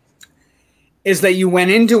is that you went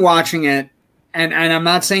into watching it, and I'm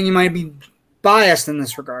not saying you might be biased in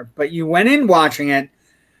this regard, but you went in watching it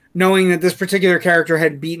knowing that this particular character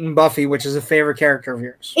had beaten Buffy, which is a favorite character of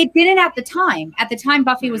yours. It didn't at the time. At the time,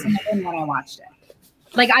 Buffy was in the win when I watched it.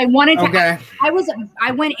 Like, I wanted to. Okay.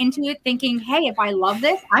 I went into it thinking, hey, if I love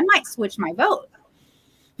this, I might switch my vote.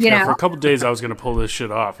 You know? For a couple days, I was going to pull this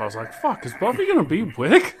shit off. I was like, fuck, is Buffy going to be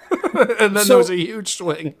Wick? And then there was a huge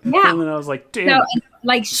swing. Yeah. And then I was like, damn.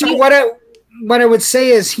 So what I would say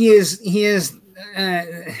is he is in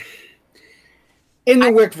the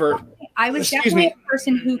Wickverse. I was definitely a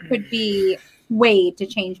person who could be swayed to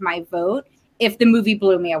change my vote if the movie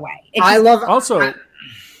blew me away. Keanu's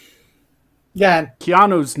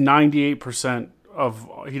 98% of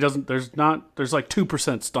there's like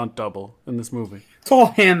 2% stunt double in this movie. It's all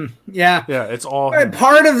him. Yeah. Yeah, it's all him.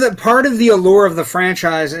 Part of the allure of the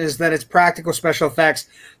franchise is that it's practical special effects.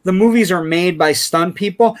 The movies are made by stunt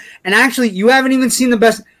people, and actually you haven't even seen the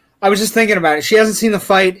best. I was just thinking about it. She hasn't seen the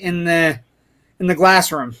fight in the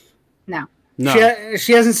glass room. No.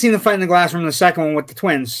 She hasn't seen the fight in the glass room, the second one with the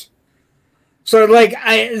twins. So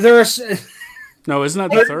there's no, isn't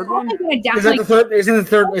that the third one? Is that the third? Isn't the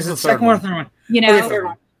third? Is it the second one or third one? You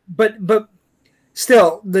know, but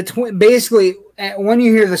still, basically when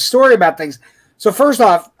you hear the story about things. So first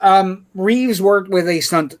off, Reeves worked with a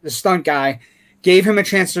stunt guy, gave him a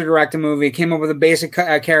chance to direct a movie, came up with a basic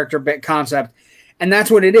character bit concept, and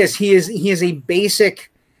that's what it is. He is a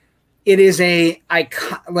basic. It is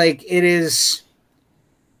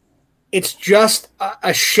it's just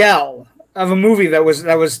a shell of a movie that was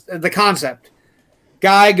the concept.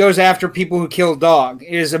 Guy goes after people who kill dog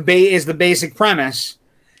is the basic premise.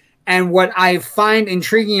 And what I find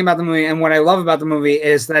intriguing about the movie and what I love about the movie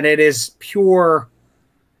is that it is pure.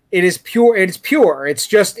 It's pure.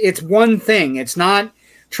 It's one thing. It's not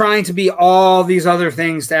trying to be all these other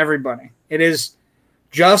things to everybody. It is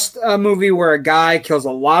just a movie where a guy kills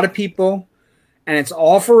a lot of people, and it's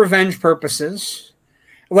all for revenge purposes.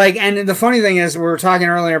 And the funny thing is, we were talking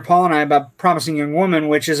earlier, Paul and I, about Promising Young Woman,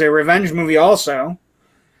 which is a revenge movie also.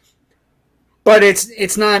 But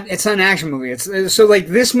it's not an action movie.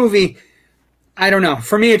 This movie, I don't know.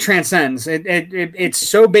 For me, it transcends. It's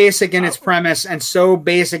so basic in its premise and so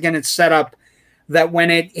basic in its setup that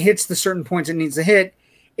when it hits the certain points it needs to hit,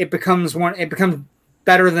 it becomes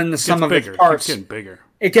better than the sum of its parts. It's getting bigger.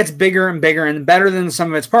 It gets bigger and bigger and better than the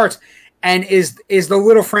sum of its parts, and is the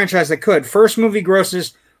little franchise that could. First movie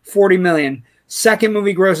grosses $40 million. Second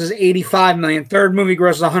movie grosses $85 million. Third movie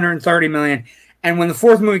grosses $130 million. And when the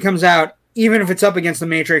fourth movie comes out, even if it's up against The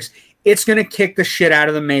Matrix, it's going to kick the shit out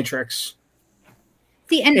of The Matrix.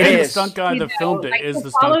 See, and the stunt guy that filmed it is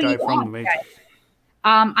the stunt guy from The Matrix.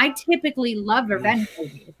 I typically love revenge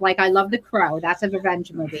movies. Like, I love The Crow. That's a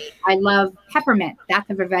revenge movie. I love Peppermint. That's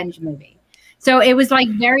a revenge movie. So it was like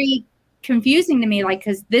very confusing to me, like,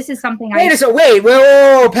 because this is something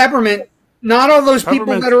whoa, Peppermint. Not all those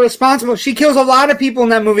people that are responsible. She kills a lot of people in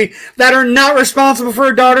that movie that are not responsible for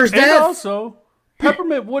her daughter's death. And also,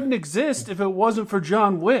 Peppermint wouldn't exist if it wasn't for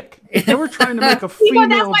John Wick. They were trying to make a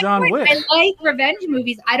female John Wick. I like revenge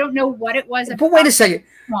movies. I don't know what it was. But wait a second.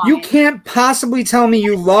 You can't possibly tell me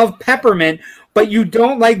you love Peppermint, but you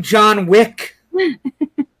don't like John Wick.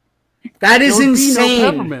 That is insane. Be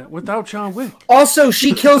no Peppermint without John Wick. Also,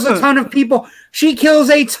 she kills a ton of people. She kills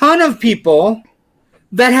a ton of people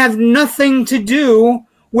that have nothing to do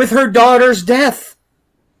with her daughter's death.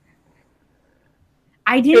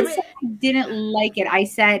 I didn't say I didn't like it. I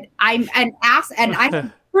said I'm an ass, and I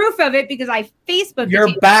have proof of it because I Facebooked it. You're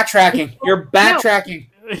backtracking. You're backtracking.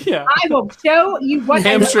 Yeah. I will show you what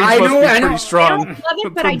hamstrings must be pretty strong. I don't love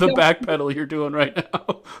it, but from the backpedal you're doing right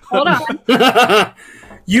now. Hold on.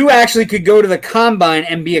 You actually could go to the combine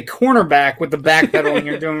and be a cornerback with the backpedaling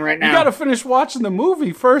you're doing right now. You got to finish watching the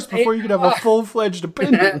movie first before you could have a full-fledged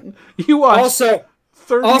opinion. You watched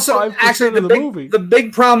 35% of the movie. The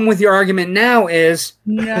big problem with your argument now is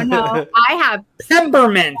no. I have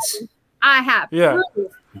Peppermint. I have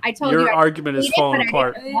proof. I told your you argument is falling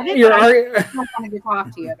apart. I wanted to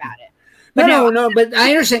talk to you about it. But no, but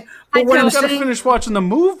I understand. But what I'm saying, got to finish watching the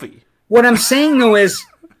movie. What I'm saying though is,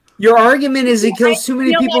 your argument is he kills too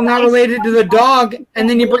many people not related to the dog, and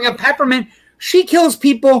then you bring up Peppermint. She kills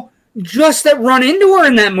people just that run into her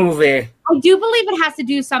in that movie. I do believe it has to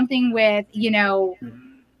do something with,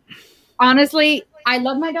 honestly, I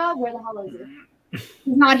love my dog. Where the hell is he?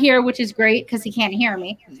 He's not here, which is great because he can't hear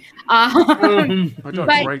me. My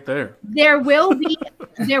dog's right there. There will be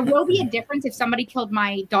a difference if somebody killed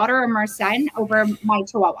my daughter or Marcen over my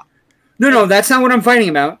Chihuahua. No, that's not what I'm fighting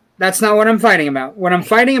about. That's not what I'm fighting about. What I'm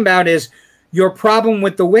fighting about is your problem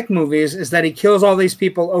with the Wick movies is that he kills all these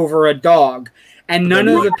people over a dog, and none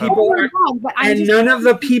of the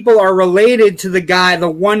people are related to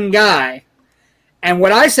the one guy. And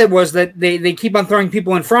what I said was that they keep on throwing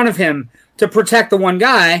people in front of him to protect the one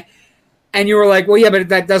guy, and you were like, well, yeah, but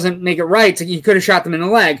that doesn't make it right. So you could have shot them in the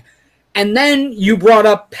leg. And then you brought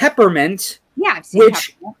up Peppermint. Yeah, I've seen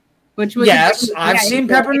Peppermint. I've seen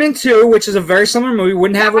Peppermint too, which is a very similar movie.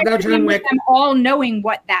 Wouldn't have without John Wick. Them all knowing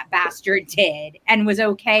what that bastard did and was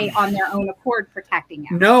okay on their own accord protecting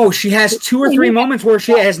him. No, she has 2 or 3 moments where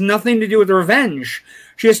she has nothing to do with revenge.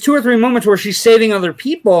 She has 2 or 3 moments where she's saving other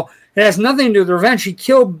people. It has nothing to do with revenge.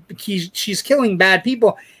 She's killing bad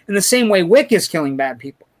people in the same way Wick is killing bad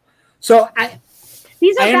people. So I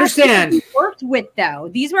understand. He worked with though.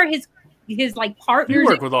 These were his like partners. He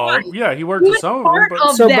worked with all. Yeah, he worked with some of them.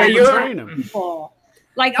 But train him.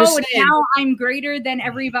 Like, now I'm greater than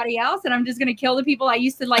everybody else, and I'm just gonna kill the people I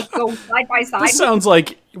used to like go side by side. This sounds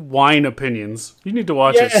like wine opinions. You need to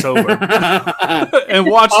watch it sober and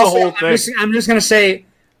watch the whole thing. I'm just gonna say,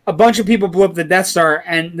 a bunch of people blew up the Death Star,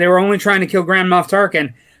 and they were only trying to kill Grand Moff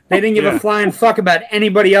Tarkin. They didn't give a flying fuck about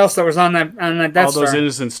anybody else that was on that Death Star. All those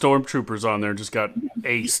innocent stormtroopers on there just got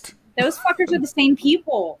aced. Those fuckers are the same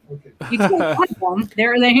people. You can't cut them.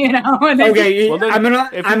 They're if you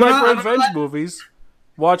like revenge movies,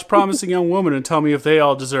 watch Promising Young Woman and tell me if they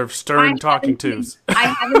all deserve stern talking tos. I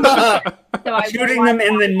haven't so shooting them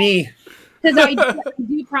in the knee. Because I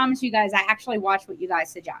do promise you guys, I actually watch what you guys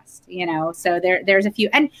suggest. So there's a few.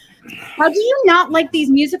 And how do you not like these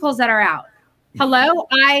musicals that are out? Hello,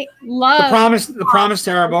 I love The Promise.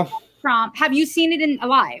 Terrible. Have you seen it in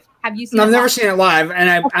live? Have you seen? No, I've never seen it live,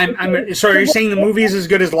 and I'm sorry. Are you saying the movie is as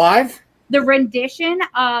good as live? The rendition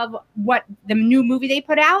of what the new movie they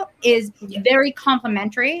put out is very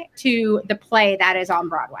complimentary to the play that is on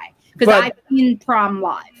Broadway. Because I've seen Prom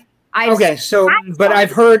live. So what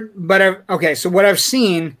I've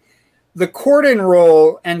seen, the Corden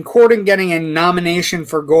role and Corden getting a nomination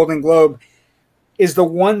for Golden Globe is the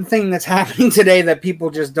one thing that's happening today that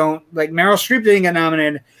people just don't like. Meryl Streep didn't get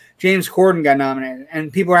nominated. James Corden got nominated,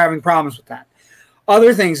 and people are having problems with that.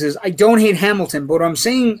 Other things is I don't hate Hamilton, but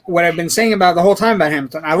what I've been saying about the whole time about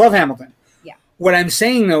Hamilton, I love Hamilton. Yeah. What I'm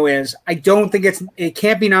saying though is I don't think it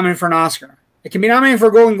can't be nominated for an Oscar. It can be nominated for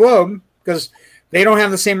a Golden Globe because they don't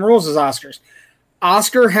have the same rules as Oscars.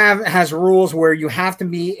 Oscar has rules where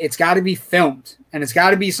it's got to be filmed, and it's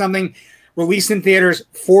got to be something released in theaters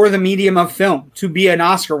for the medium of film to be an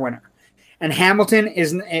Oscar winner. And Hamilton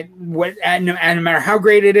no matter how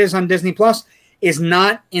great it is on Disney Plus, is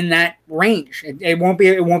not in that range. It won't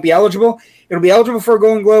be eligible. It'll be eligible for a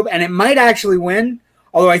Golden Globe, and it might actually win.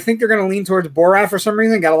 Although I think they're going to lean towards Borat for some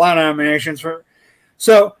reason. Got a lot of nominations for.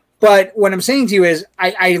 So, but what I'm saying to you is,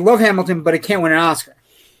 I love Hamilton, but it can't win an Oscar.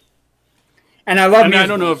 And I love. I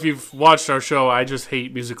don't know if you've watched our show. I just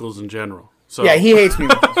hate musicals in general. So yeah, he hates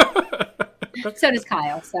musicals. So does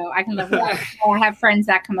Kyle, so I can live with that. I have friends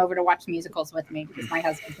that come over to watch musicals with me because my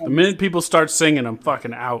husband. The minute people start singing, I'm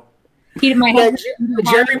fucking out. Jerry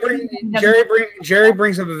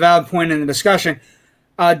brings up a valid point in the discussion.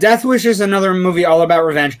 Death Wish is another movie all about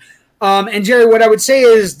revenge. And Jerry, what I would say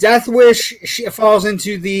is Death Wish falls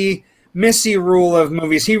into the Missy rule of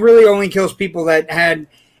movies. He really only kills people that had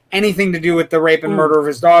anything to do with the rape and murder of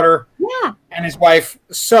his daughter and his wife.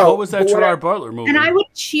 So what was that Gerard Butler movie? And I would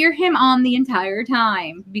cheer him on the entire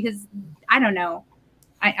time because I don't know.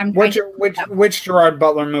 Which Gerard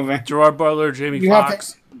Butler movie? Gerard Butler, Jamie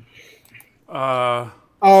Foxx.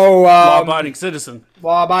 Law-abiding citizen.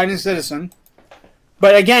 Law-abiding citizen.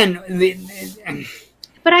 But again,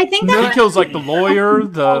 but I think that he kills like the lawyer,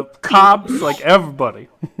 the cops, like everybody.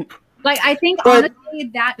 Like I think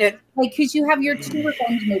honestly that because you have your two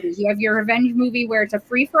revenge movies. You have your revenge movie where it's a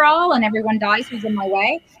free for all and everyone dies who's in my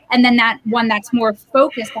way, and then that one that's more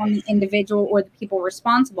focused on the individual or the people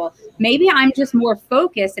responsible. Maybe I'm just more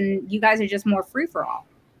focused, and you guys are just more free for all.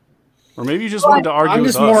 Or maybe you just wanted to argue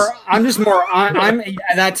with us. I'm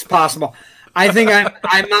that's possible. I think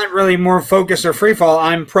I'm not really more focused or free fall.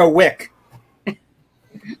 I'm pro Wick.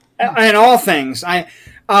 And all things. And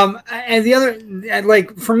the other,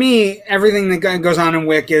 like, for me, everything that goes on in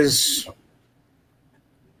Wick is,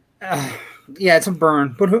 it's a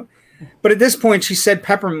burn. But at this point, she said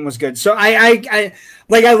Peppermint was good. So I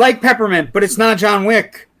like Peppermint, but it's not John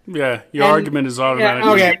Wick. Yeah, your argument is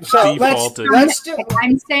automatically okay, so defaulted. let's do.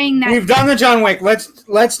 I'm saying that We've done the John Wick.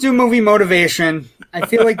 Let's do movie motivation. I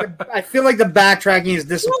feel like the backtracking has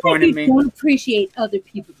disappointed me. Don't appreciate other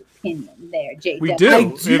people's opinion there, JW. We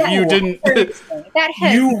do. If you didn't, that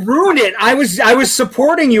hurts. You ruined it. I was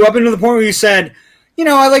supporting you up until the point where you said,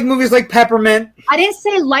 I like movies like Peppermint. I didn't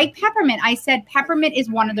say like Peppermint. I said Peppermint is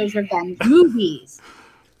one of those revenge movies.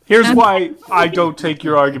 Here's why I don't take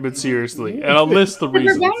your argument seriously, and I'll list the It's a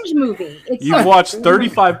reasons. revenge movie. You've watched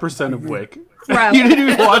 35% of Wick. Bro. You didn't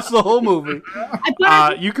even watch the whole movie.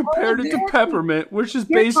 I You compared it to Peppermint, which is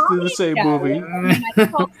basically the same movie.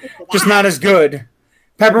 Just not as good.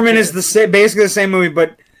 Peppermint is basically the same movie,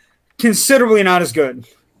 but considerably not as good.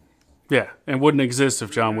 Yeah, and wouldn't exist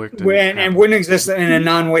if John Wick didn't. And wouldn't exist in a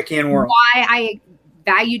non-Wickian world. Why I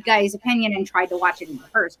valued Guy's opinion and tried to watch it in the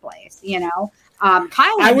first place, Kyle.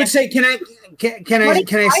 I would say, can I say?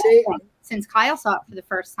 Think? Since Kyle saw it for the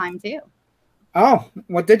first time too. Oh,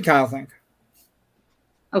 what did Kyle think?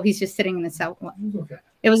 Oh, he's just sitting in the cell. Okay.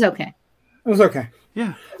 It was okay. It was okay.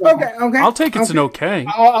 Yeah. Okay. I'll take it's an okay.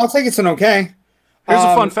 I'll take it's an okay. Here's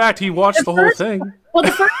a fun fact: he watched the whole thing. Well,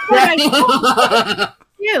 the first one I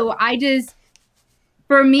do.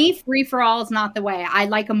 For me, Free for All is not the way. I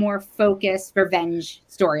like a more focused revenge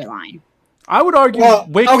storyline. I would argue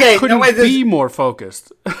Wick couldn't be more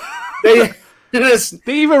focused. They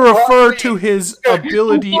even refer to his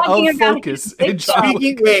ability of focus. Wait,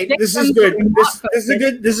 this is good. This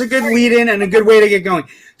is a good lead-in and a good way to get going.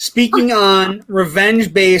 Speaking on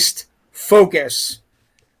revenge-based focus,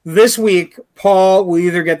 this week Paul will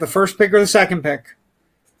either get the first pick or the second pick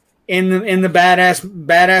in the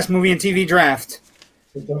badass movie and TV draft.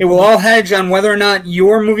 It will all hedge on whether or not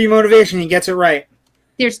your movie motivation he gets it right.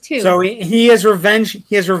 There's two. So he has revenge.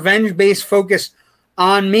 He has revenge-based focus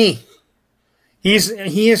on me. He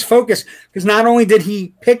is focused because not only did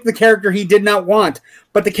he pick the character he did not want,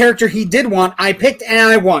 but the character he did want, I picked and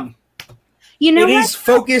I won. You know it what? is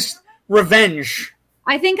focused revenge.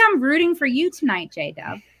 I think I'm rooting for you tonight,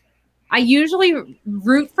 J-Dub. I usually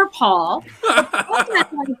root for Paul. Paul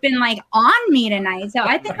has been on me tonight, so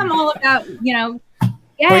I think I'm all about yay.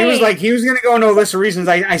 Well, he was going to go into a list of reasons.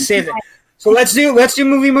 I saved it. So let's do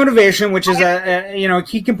movie motivation, which is a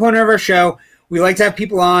key component of our show. We like to have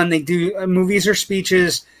people on. They do movies or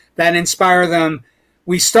speeches that inspire them.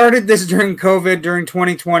 We started this during COVID, during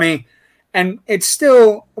 2020, and it's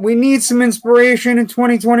still, we need some inspiration in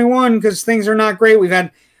 2021 because things are not great. We've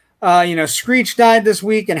had, Screech died this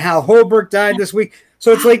week and Hal Holbrook died this week.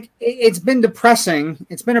 So it's it's been depressing.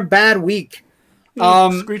 It's been a bad week.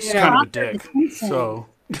 Screech is kind of a dick. So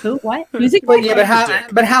who? What? Music?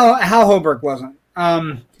 But Hal Holbrook wasn't.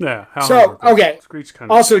 Yeah. So okay. Kind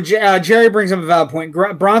of also, Jerry brings up a valid point.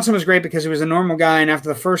 Bronson was great because he was a normal guy, and after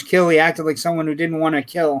the first kill, he acted like someone who didn't want to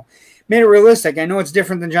kill. Made it realistic. I know it's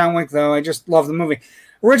different than John Wick, though. I just love the movie.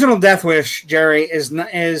 Original Death Wish, Jerry,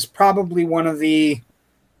 is probably one of the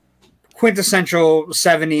quintessential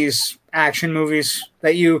 70s action movies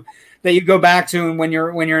that you go back to, and when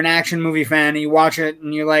you're an action movie fan and you watch it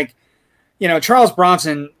and you're like, Charles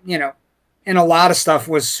Bronson, in a lot of stuff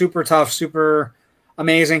was super tough, super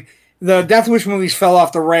amazing. The Death Wish movies fell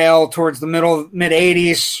off the rail towards the mid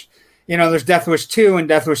 80s. There's Death Wish 2 and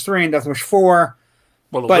Death Wish 3 and Death Wish 4.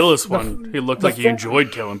 Well, the Willis one, he looked like he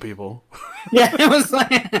enjoyed killing people. Yeah, it was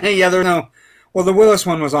well, the Willis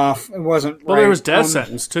one was off. It wasn't. Well, there was Death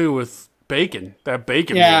Sentence too with Bacon. That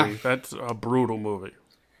Bacon movie. That's a brutal movie.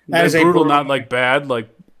 That is brutal, not like bad. Like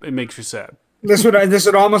it makes you sad. This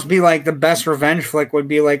would almost be like the best revenge flick would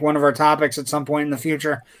be like one of our topics at some point in the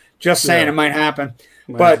future. Just saying, it might happen.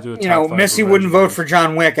 But Missy wouldn't vote for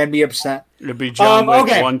John Wick. I'd be upset. It'd be John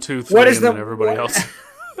Wick 1, 2, 3, and then everybody else.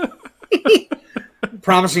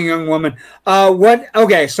 Promising young woman.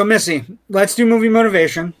 Okay, so Missy, let's do movie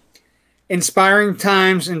motivation. Inspiring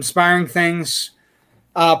times, inspiring things.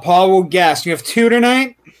 Paul will guess. You have 2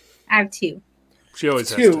 tonight? I have 2. She always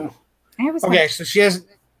has 2. Okay, so she has...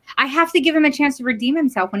 I have to give him a chance to redeem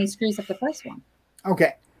himself when he screws up the first one.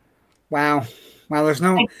 Okay. Wow, there's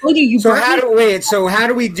no... I told you so how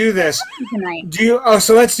do we do this? Tonight.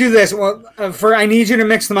 So let's do this. Well, I need you to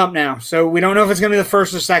mix them up now. So we don't know if it's going to be the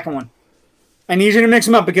first or second one. I need you to mix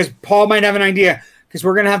them up because Paul might have an idea because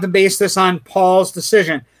we're going to have to base this on Paul's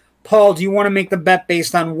decision. Paul, do you want to make the bet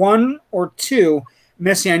based on 1 or 2?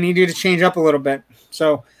 Missy, I need you to change up a little bit.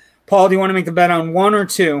 So, Paul, do you want to make the bet on 1 or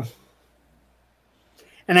 2?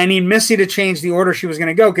 And I need Missy to change the order she was going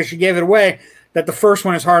to go because she gave it away that the first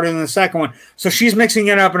one is harder than the second one. So she's mixing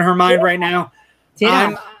it up in her mind right now.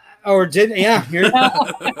 Yeah.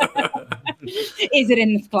 Is it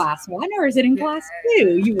in class 1 or is it in class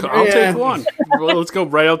 2? I'll take one. Well, let's go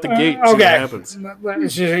right out the gate. See what happens.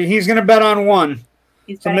 He's going to bet on 1.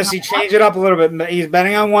 So Missy, change it up a little bit. He's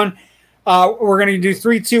betting on 1. We're going to do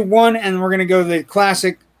 3, 2, 1, and we're going to go the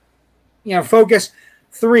classic, focus.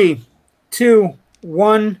 3, 2,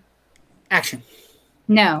 1, action.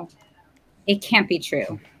 No, it can't be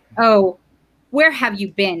true. Oh, where have you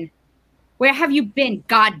been? Where have you been?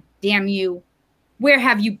 God damn you. Where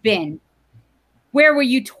have you been? Where were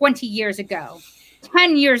you 20 years ago?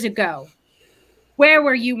 10 years ago? Where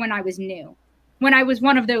were you when I was new? When I was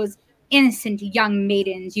one of those innocent young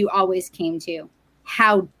maidens you always came to?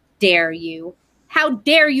 How dare you? How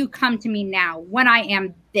dare you come to me now when I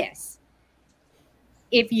am this?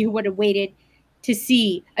 If you would have waited to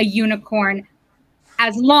see a unicorn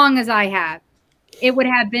as long as I have, it would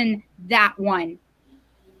have been that one.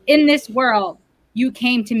 In this world, you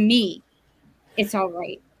came to me. It's all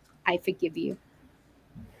right. I forgive you.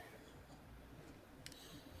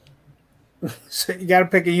 So you got to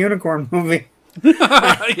pick a unicorn movie.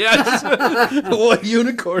 Yes. What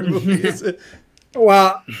unicorn movie is it?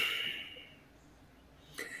 Well,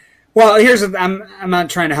 here's I'm not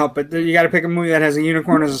trying to help, but you got to pick a movie that has a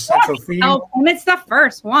unicorn as a central theme. Oh, and it's the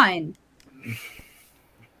first one.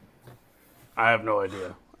 I have no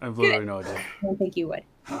idea. I have literally no idea. I don't think you would.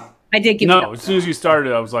 I did give you. No, as soon as you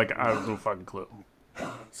started, I was like, I have no fucking clue.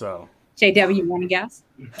 So, JW, you want to guess?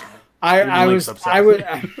 I would.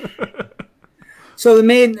 So the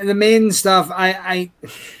main stuff,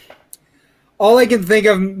 all I can think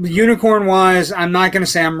of unicorn wise, I'm not going to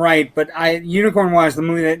say I'm right, but unicorn wise, the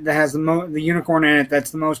movie that has the unicorn in it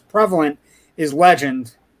that's the most prevalent is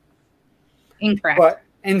Legend. Incorrect. But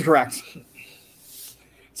incorrect.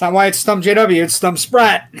 It's not why it's Stump JW. It's Stump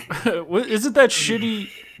Spratt. Is it that shitty?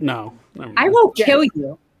 No. I will kill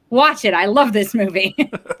you. Watch it. I love this movie.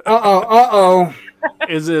 Uh-oh.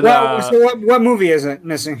 Is it... So what movie is it,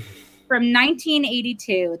 Missy? From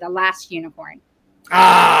 1982, The Last Unicorn.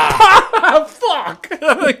 Fuck!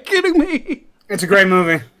 Are you kidding me? It's a great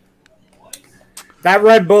movie. That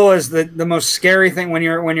Red Bull is the most scary thing when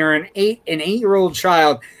you're an 8-year-old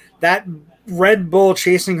child. That Red Bull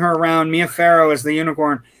chasing her around, Mia Farrow as the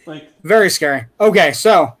unicorn. Very scary. Okay,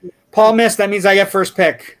 so Paul missed. That means I get first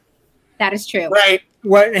pick. That is true. Right.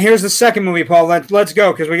 Here's the second movie, Paul. Let's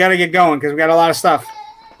go because we got to get going because we got a lot of stuff.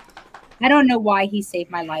 I don't know why he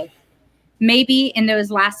saved my life. Maybe in those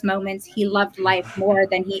last moments, he loved life more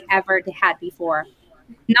than he ever had before.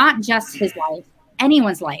 Not just his life,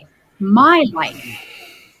 anyone's life, my life.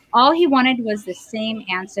 All he wanted was the same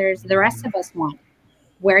answers the rest of us want.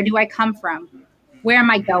 Where do I come from? Where am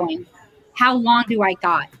I going? How long do I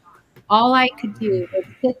got? All I could do was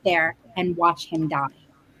sit there and watch him die.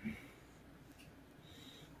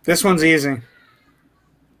 This one's easy.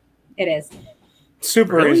 It is.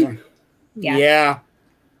 Super easy. Yeah.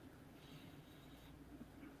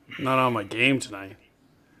 Not on my game tonight.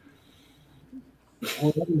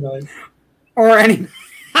 Or any.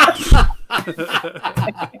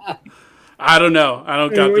 I don't know. I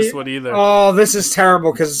don't got this one either. Oh, this is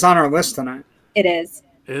terrible because it's on our list tonight. It is.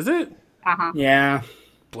 Is it? Uh-huh. Yeah.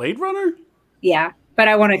 Blade Runner? Yeah, but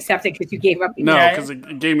I won't accept it because you gave up. No, because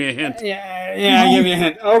it gave me a hint. Yeah, I give you a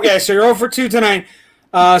hint. Okay, so you're 0 for 2 tonight.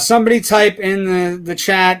 Somebody type in the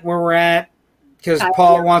chat where we're at because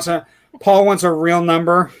Paul wants a real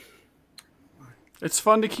number. It's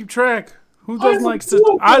fun to keep track. Who doesn't like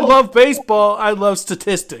statistics? I love baseball. I love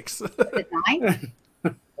statistics. Is it 9?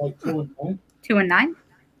 Like 2 and 9? 2 and 9?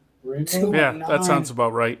 Yeah, that sounds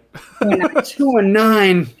about right. 2 and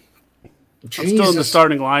 9. I'm still in the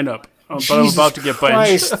starting lineup, but I'm about to get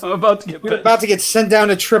benched. I'm about to get benched. You're about to get sent down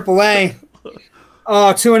to AAA.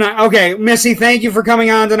 Oh, 2 and 9. Okay, Missy, thank you for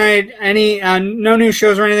coming on tonight. Any no new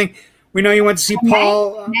shows or anything? We know you went to see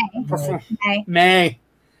Paul. May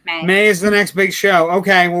is the next big show.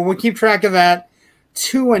 Okay, well, we'll keep track of that.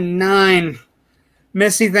 2 and 9.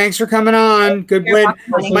 Missy, thanks for coming on. Good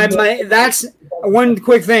Blade. That's one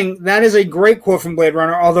quick thing. That is a great quote from Blade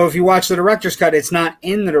Runner. Although if you watch the director's cut, it's not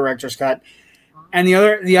in the director's cut. And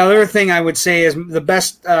the other thing I would say is the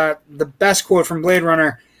best quote from Blade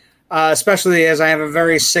Runner, especially as I have a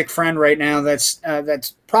very sick friend right now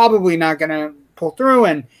that's probably not going to pull through,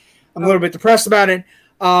 and I'm a little bit depressed about it.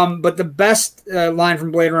 But the best line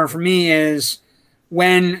from Blade Runner for me is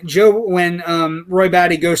when Roy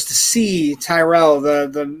Batty goes to see Tyrell,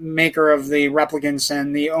 the maker of the replicants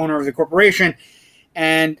and the owner of the corporation,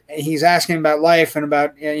 and he's asking about life and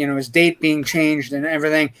about his date being changed and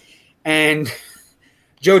everything. And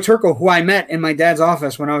Joe Turkel, who I met in my dad's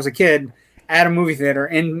office when I was a kid at a movie theater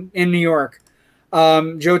in New York,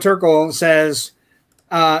 Joe Turkel says,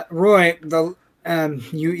 Roy,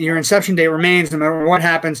 your inception date remains no matter what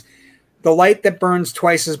happens. The light that burns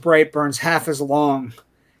twice as bright burns half as long,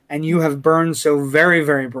 and you have burned so very,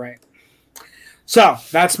 very bright. So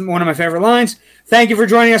that's one of my favorite lines. Thank you for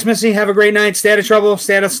joining us, Missy. Have a great night. Stay out of trouble.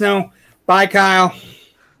 Stay out of snow. Bye, Kyle.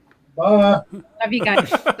 Bye. Love you guys.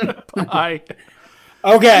 Bye.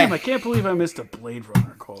 Okay. Damn, I can't believe I missed a Blade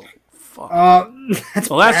Runner quote. Fuck. That's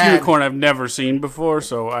Well, that's bad. Unicorn I've never seen before,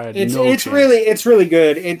 so I had It's no it's chance. really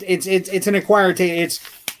good. It's an acquired taste.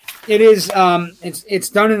 It's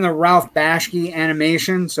done in the Ralph Bashki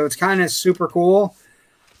animation, so it's kind of super cool.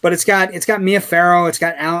 But it's got Mia Farrow. It's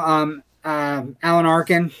got Alan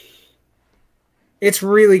Arkin. It's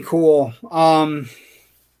really cool.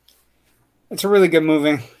 It's a really good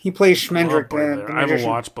movie. He plays I love Schmendrick. Blade Runner. The I haven't magician.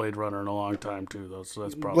 watched Blade Runner in a long time too, though, so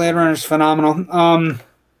that's probably Blade Runner's phenomenal.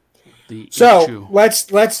 the So issue.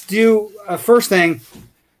 let's do first thing.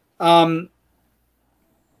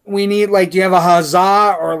 We need do you have a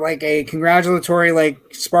huzzah or like a congratulatory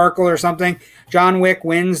sparkle or something? John Wick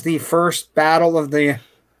wins the first battle of the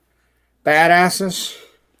badasses.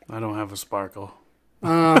 I don't have a sparkle.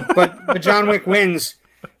 But John Wick wins.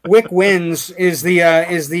 Wick wins is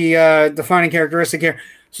the defining characteristic here.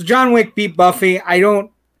 So John Wick beat Buffy. I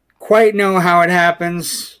don't quite know how it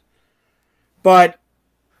happens, but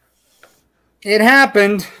it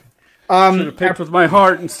happened. Should have picked with my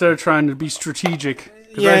heart instead of trying to be strategic.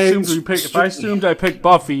 Because Yeah, if I assumed I picked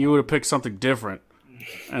Buffy, you would have picked something different,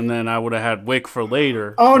 and then I would have had Wick for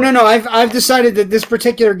later. Oh no! I've decided that this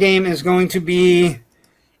particular game is going to be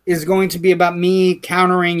about me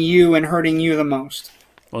countering you and hurting you the most.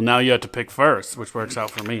 Well, now you have to pick first, which works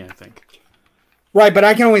out for me, I think. Right, but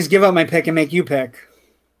I can always give up my pick and make you pick.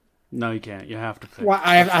 No, you can't. You have to pick. Well,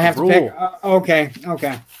 I have to Rule. pick.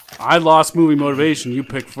 Okay. I lost movie motivation. You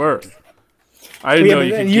picked first. I didn't Yeah, know but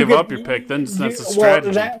you then could you give could- up your pick. Then that's a Well,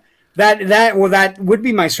 strategy. that would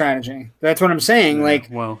be my strategy. That's what I'm saying.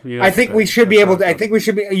 Well, you I have to think pick. we should be That's able to. how I it think we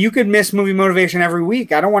should be. You could miss movie motivation every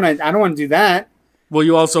week. I don't want to do that. Well,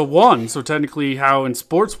 you also won, so technically, how in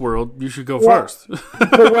sports world you should go Well, first.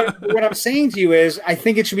 But what I'm saying to you is, I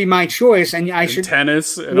think it should be my choice, and I should.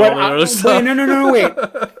 Tennis and What all that I- other stuff. wait, no, wait.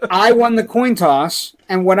 I won the coin toss,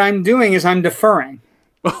 and what I'm doing is I'm deferring.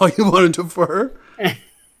 Oh, you want to defer?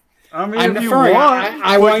 I mean, I'm if you deferring. want,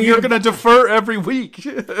 I but want you you're to- going to defer every week.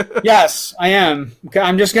 Yes, I am. Okay,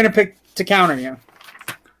 I'm just going to pick to counter you.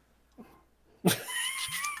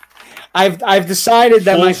 I've decided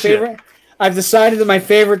that Bullshit. my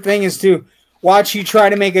favorite thing is to watch you try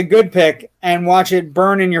to make a good pick and watch it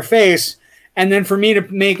burn in your face, and then for me to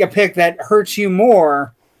make a pick that hurts you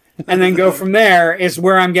more, and then go from there is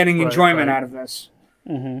where I'm getting enjoyment right. out of this.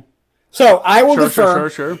 So I will defer.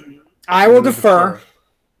 Sure. I will defer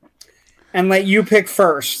and let you pick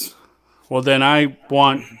first. Well, then I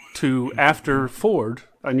want to, after Ford,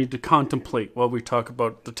 I need to contemplate while we talk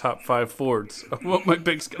about the top 5 Fords of what my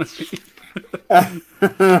pick's going to be.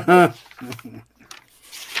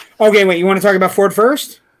 Okay, wait. You want to talk about Ford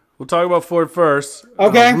first? We'll talk about Ford first.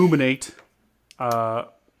 Okay. Ruminate. Yeah.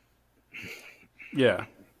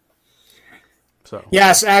 So.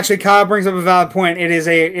 Yes, actually, Kyle brings up a valid point. It is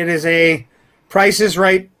a Price is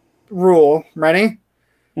Right rule. Ready?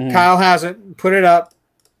 Kyle has it. Put it up.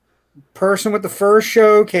 Person with the first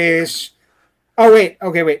showcase. Oh wait.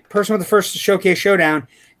 Okay, wait. Person with the first showcase showdown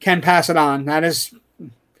can pass it on. That is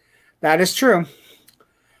true.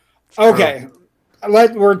 Okay.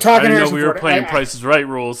 We're I talking didn't know Harrison we were Ford. playing Price is Right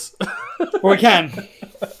rules. We can.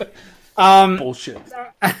 Bullshit.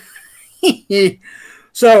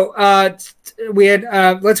 So we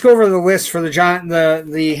had. Let's go over the list for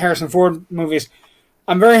the Harrison Ford movies.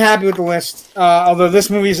 I'm very happy with the list, although this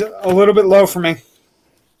movie's a little bit low for me.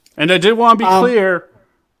 And I did want to be clear.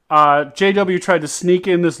 JW tried to sneak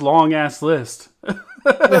in this long ass list.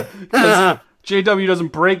 'Cause JW doesn't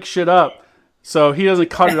break shit up, so he doesn't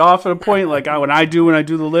cut it off at a point like when I do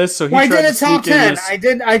the list. So he Well, I tried did to a top sneak in 10.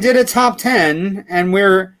 this. I did a top 10, and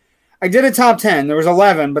I did a top 10. There was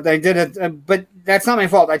 11, but I did it. But that's not my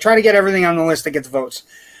fault. I try to get everything on the list that gets votes.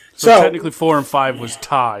 So technically 4 and 5 was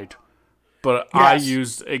tied, but I Yes.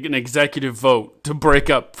 used an executive vote to break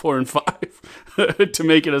up 4 and 5 to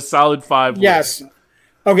make it a solid 5. Yes.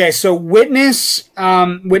 Okay, so Witness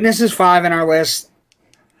is 5 in our list.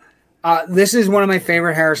 This is one of my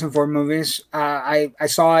favorite Harrison Ford movies. I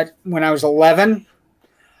saw it when I was 11.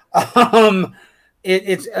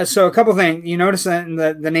 It's so a couple things. You notice that in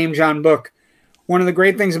the name John Book. One of the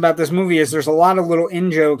great things about this movie is there's a lot of little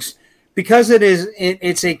in jokes because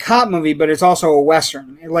it's a cop movie, but it's also a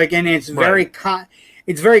western. And it's very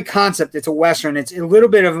concept. It's a western. It's a little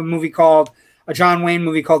bit of a movie called a John Wayne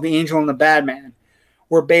movie called The Angel and the Bad Man,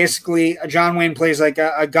 where basically John Wayne plays like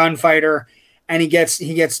a gunfighter, and he gets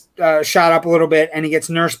shot up a little bit, and he gets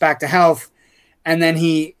nursed back to health, and then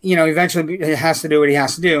he eventually has to do what he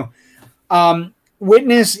has to do.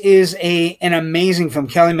 Witness is an amazing film.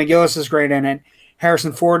 Kelly McGillis is great in it.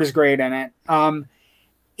 Harrison Ford is great in it.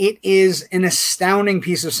 It is an astounding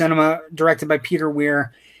piece of cinema directed by Peter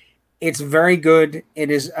Weir. It's very good.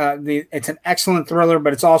 It is it's an excellent thriller,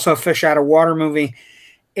 but it's also a fish out of water movie.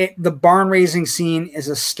 The barn raising scene is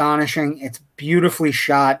astonishing. It's beautifully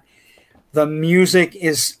shot. The music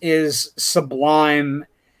is sublime,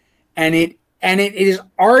 and it is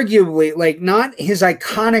arguably like not his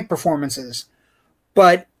iconic performances,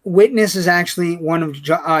 but Witness is actually one of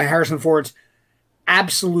Harrison Ford's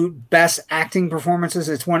absolute best acting performances.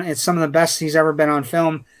 It's some of the best he's ever been on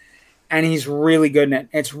film, and he's really good in it.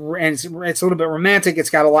 It's a little bit romantic. It's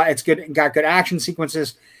got a lot. It's good. It got good action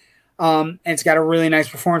sequences. And it's got a really nice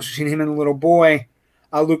performance between him and the little boy,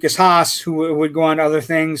 Lucas Haas, who would go on to other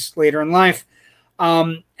things later in life.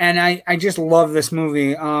 And I just love this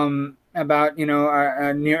movie about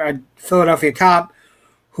a Philadelphia cop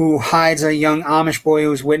who hides a young Amish boy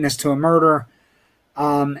who's witness to a murder.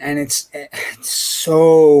 And it's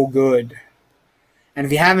so good. And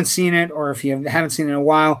if you haven't seen it, or if you haven't seen it in a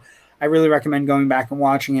while, I really recommend going back and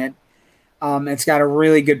watching it. It's got a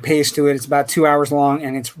really good pace to it. It's about 2 hours long,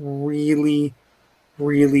 and it's really,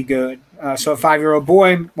 really good. So a 5-year-old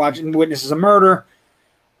boy witnesses a murder.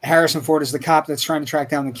 Harrison Ford is the cop that's trying to track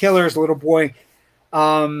down the killers. The little boy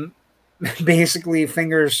basically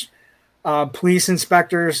fingers police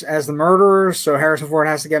inspectors as the murderers. So Harrison Ford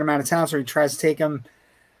has to get him out of town. So he tries to take him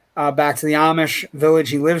back to the Amish village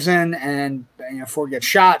he lives in, and Ford gets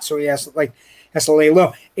shot. So he has to lay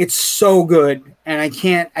low. It's so good, and I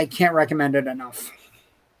can't recommend it enough.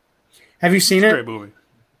 Have you seen it? Great movie.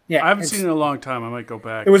 Yeah, I haven't seen it in a long time. I might go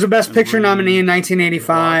back. It was a Best Picture nominee in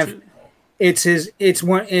 1985. It's his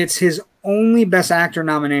only Best Actor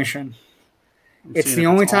nomination. It's the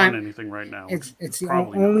only time anything right now. It's the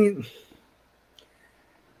only.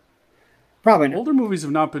 Probably not. Older movies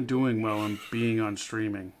have not been doing well in being on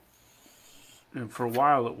streaming. And for a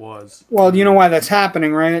while it was. Well, you know why that's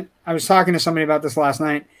happening, right? I was talking to somebody about this last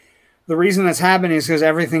night. The reason that's happening is because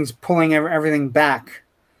everything's pulling everything back.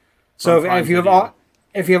 So if you have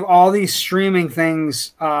all these streaming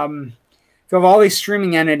things, if you have all these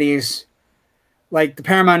streaming entities, like the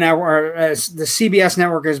Paramount Network, the CBS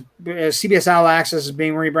network CBS All Access is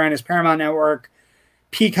being rebranded as Paramount Network.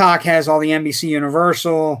 Peacock has all the NBC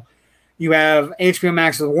Universal. You have HBO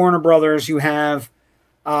Max with Warner Brothers. You have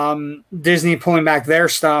Disney pulling back their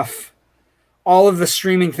stuff. All of the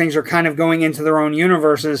streaming things are kind of going into their own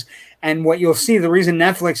universes. And what you'll see, the reason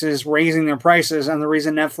Netflix is raising their prices and the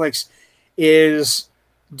reason Netflix is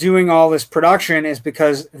doing all this production is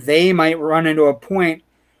because they might run into a point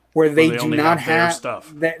where they do not have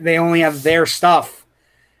stuff. They only have their stuff.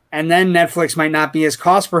 And then Netflix might not be as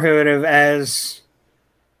cost prohibitive as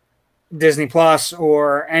Disney Plus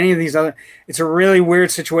or any of these other. It's a really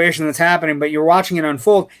weird situation that's happening, but you're watching it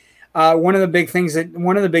unfold. One of the big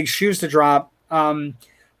shoes to drop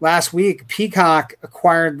last week, Peacock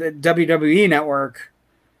acquired the WWE network.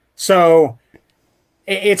 So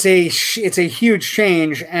it's a huge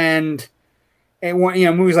change, and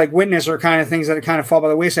movies like Witness are kind of things that kind of fall by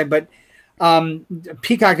the wayside. But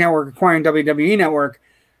Peacock Network acquiring WWE Network,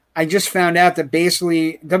 I just found out that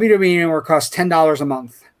basically WWE Network costs $10 a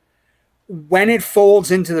month. When it folds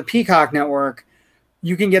into the Peacock Network,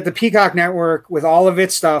 you can get the Peacock Network with all of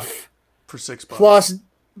its stuff for $6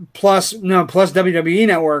 plus WWE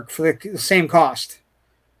Network for the same cost.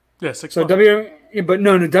 Yeah, $6. So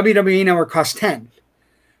WWE Network costs $10,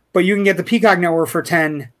 but you can get the Peacock Network for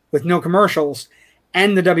 $10 with no commercials,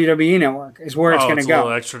 and the WWE Network is where it's going to go. It's a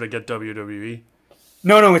little extra to get WWE.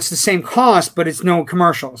 No, it's the same cost, but it's no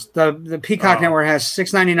commercials. The Peacock Network has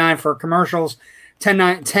 $6.99 for commercials,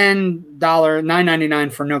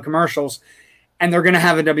 $9.99 for no commercials, and they're going to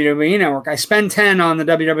have a WWE Network. I spend $10 on the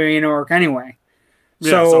WWE Network anyway.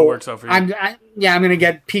 So it works out for you. I'm going to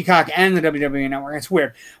get Peacock and the WWE Network. It's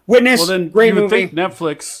weird. Witness, well, then great you would movie. think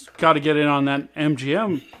Netflix got to get in on that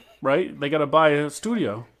MGM, right? They got to buy a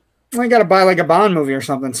studio. Well, you got to buy like a Bond movie or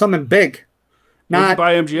something big. If you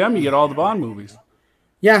buy MGM, you get all the Bond movies.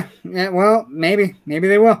 Yeah. Well, maybe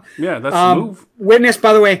they will. Yeah, that's the move. Witness,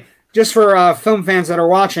 by the way, just for film fans that are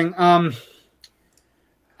watching,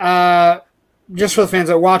 just for the fans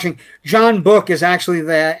that are watching, John Book is actually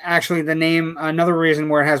the name. Another reason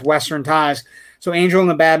where it has Western ties. So Angel and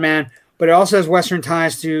the Bad Man, but it also has Western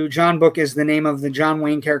ties to John Book is the name of the John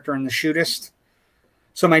Wayne character in The Shootist.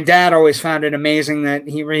 So my dad always found it amazing that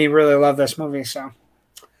he really loved this movie. So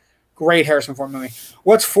Great Harrison Ford movie.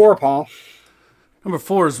 What's 4, Paul? Number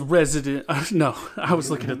 4 is Resident. No, I was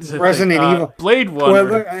looking at the Resident Evil. Blade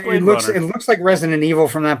Runner. It looks like Resident Evil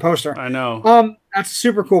from that poster. I know. That's a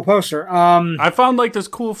super cool poster. I found like this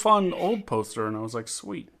cool, fun old poster, and I was like,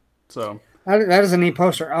 sweet. So that is a neat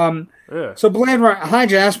poster. Yeah. So Blade Runner. Hi,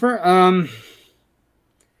 Jasper.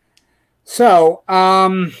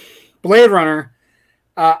 Blade Runner,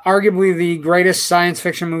 arguably the greatest science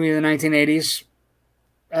fiction movie of the 1980s,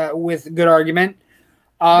 with good argument.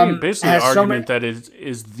 Basically, the argument that it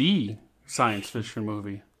is the science fiction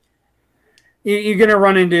movie. You're gonna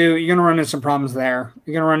run into some problems there.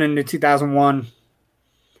 You're gonna run into 2001.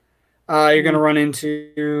 You're gonna run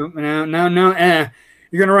into You're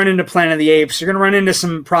gonna run into Planet of the Apes. You're gonna run into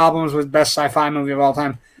some problems with best sci-fi movie of all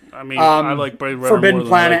time. I mean, I like Blade Runner Forbidden more than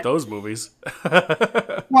Planet. I like those movies.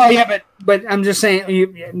 Well, yeah, but I'm just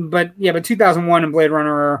saying. But 2001 and Blade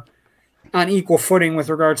Runner are on equal footing with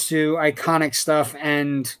regards to iconic stuff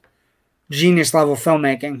and genius level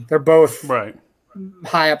filmmaking. They're both right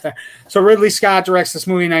high up there. So Ridley Scott directs this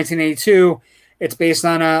movie in 1982. It's based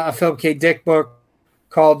on a Philip K. Dick book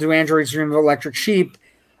called Do Androids Dream of Electric Sheep?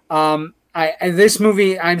 This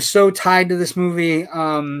movie, I'm so tied to this movie.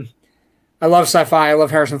 I love sci-fi. I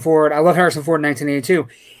love Harrison Ford. I love Harrison Ford in 1982.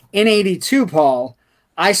 In 82, Paul,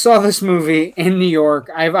 I saw this movie in New York.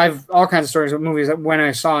 I've all kinds of stories of movies that when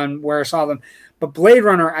I saw and where I saw them. But Blade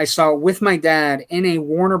Runner, I saw with my dad in a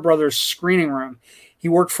Warner Brothers screening room. He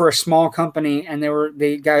worked for a small company, and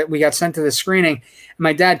we got sent to the screening. And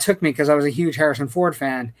my dad took me because I was a huge Harrison Ford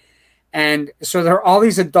fan. And so there are all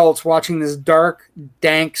these adults watching this dark,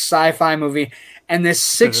 dank sci-fi movie, and this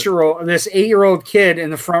 8-year-old kid in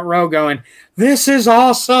the front row going, "This is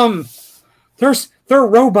awesome! They're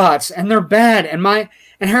robots and they're bad, and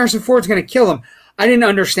Harrison Ford's going to kill them." I didn't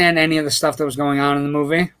understand any of the stuff that was going on in the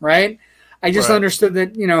movie, right? I just understood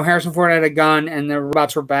that Harrison Ford had a gun and the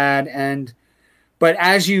robots were bad, but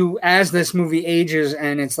as this movie ages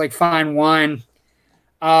and it's like fine wine,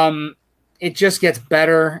 it just gets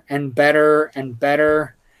better and better and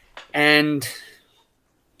better, and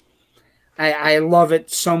I love it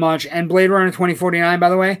so much. And Blade Runner 2049, by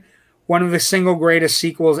the way, one of the single greatest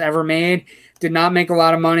sequels ever made. Did not make a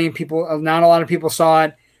lot of money. Not a lot of people saw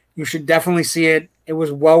it. You should definitely see it. It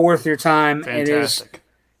was well worth your time. Fantastic.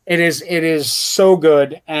 It is so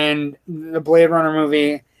good, and the Blade Runner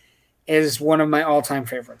movie is one of my all-time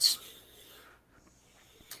favorites.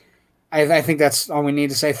 I think that's all we need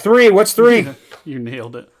to say. 3. What's 3? You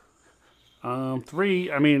nailed it.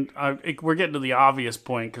 3. I mean, we're getting to the obvious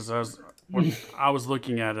point because I was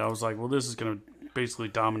looking at it. I was like, well, this is going to basically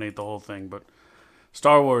dominate the whole thing. But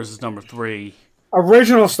Star Wars is number 3.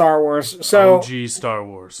 Original Star Wars. So OG Star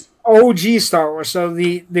Wars. OG Star Wars. So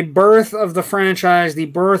the birth of the franchise, the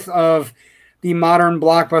birth of the modern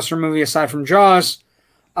blockbuster movie aside from Jaws,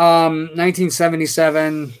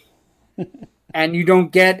 1977. And you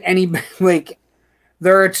don't get any,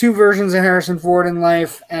 there are 2 versions of Harrison Ford in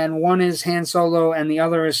life, and one is Han Solo, and the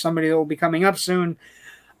other is somebody that will be coming up soon.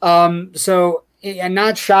 So, and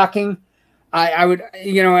not shocking. I would,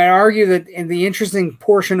 I'd argue that the interesting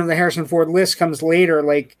portion of the Harrison Ford list comes later.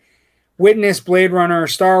 Like Witness, Blade Runner,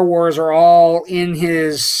 Star Wars are all in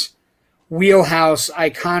his wheelhouse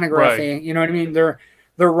iconography. Right. You know what I mean? They're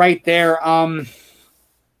right there.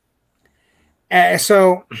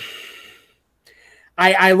 So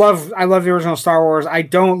I love the original Star Wars. I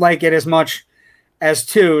don't like it as much as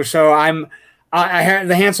 2. So the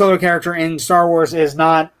Han Solo character in Star Wars is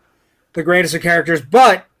not the greatest of characters,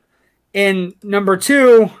 but in number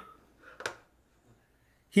 2,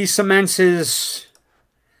 he cements his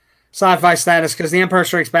sci-fi status because The Empire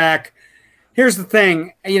Strikes Back. Here's the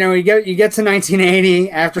thing, you get to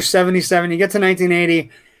 1980 after 77, you get to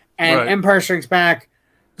 1980, and right. Empire Strikes Back,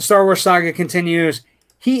 the Star Wars saga continues.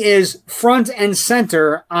 He is front and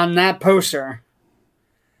center on that poster.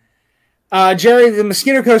 Jerry, the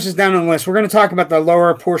Mosquito Coast is down on the list. We're going to talk about the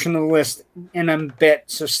lower portion of the list in a bit,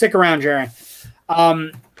 so stick around, Jerry.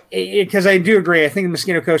 Because I do agree. I think the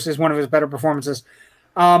Mosquito Coast is one of his better performances.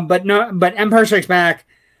 But Empire Strikes Back,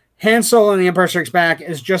 Han Solo in The Empire Strikes Back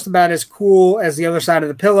is just about as cool as The Other Side of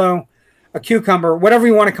the Pillow, a cucumber, whatever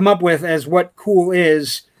you want to come up with as what cool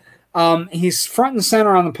is. He's front and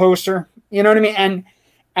center on the poster. You know what I mean?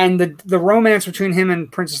 And the romance between him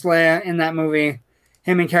and Princess Leia in that movie,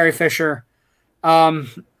 him and Carrie Fisher,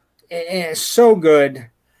 is so good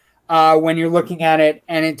when you're looking at it,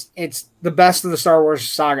 and it's the best of the Star Wars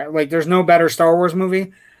saga. Like, there's no better Star Wars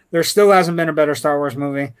movie. There still hasn't been a better Star Wars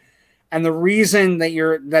movie. And the reason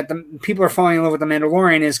that the people are falling in love with The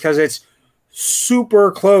Mandalorian is because it's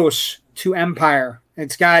super close to Empire.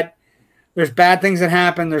 It's got There's bad things that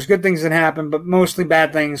happen. There's good things that happen, but mostly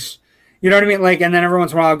bad things. You know what I mean? Like, and then every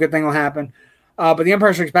once in a while, a good thing will happen. But The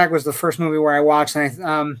Empire Strikes Back was the first movie where I watched,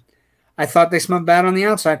 and I thought they smelled bad on the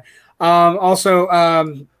outside. Also,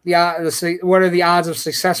 what are the odds of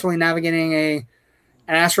successfully navigating an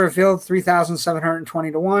asteroid field?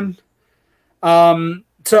 3,720 to 1.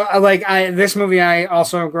 This movie I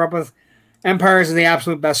also grew up with. Empire is the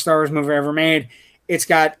absolute best Star Wars movie ever made. It's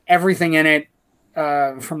got everything in it,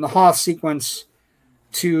 from the Hoth sequence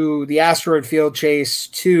to the asteroid field chase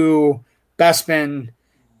to Bespin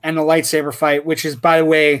and the lightsaber fight, which is, by the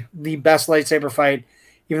way, the best lightsaber fight,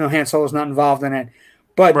 even though Han Solo's not involved in it.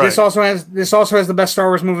 But right. This also has the best Star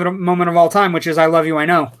Wars moment of all time, which is "I Love You, I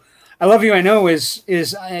Know." "I Love You, I Know" is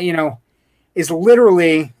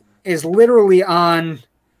literally on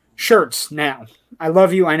shirts now. "I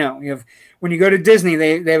Love You, I Know." When you go to Disney,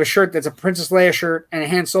 they have a shirt that's a Princess Leia shirt and a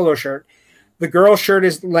Han Solo shirt. The girl's shirt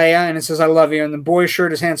is Leia and it says "I love you," and the boy's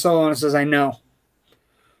shirt is Han Solo and it says "I know."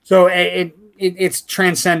 So it's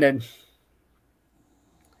transcended.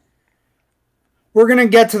 We're going to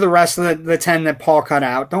get to the rest of the 10 that Paul cut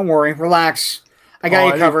out. Don't worry. Relax. I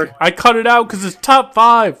got you covered. I cut it out because it's top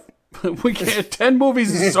 5. We can't. 10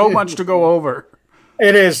 movies is so much to go over.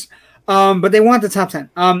 It is. But they want the top 10.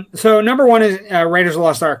 So number 1 is Raiders of the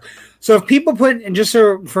Lost Ark. So if people put, and just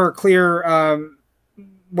so for clear,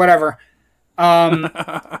 whatever. Don't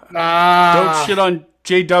shit on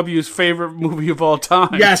JW's favorite movie of all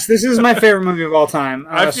time. Yes, this is my favorite movie of all time.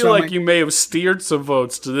 I feel like you may have steered some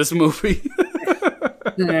votes to this movie.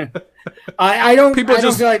 I don't. People I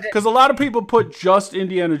don't feel like because a lot of people put just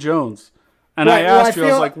Indiana Jones, and right, I asked you, I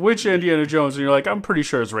was like, "Which Indiana Jones?" And you're like, "I'm pretty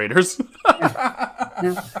sure it's Raiders."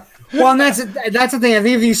 Yeah. Well, and that's the thing. I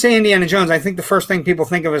think if you say Indiana Jones, I think the first thing people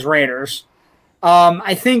think of is Raiders.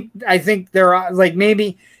 I think there are like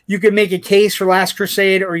maybe you could make a case for Last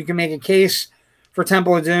Crusade, or you can make a case for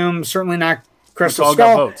Temple of Doom. Certainly not Crystal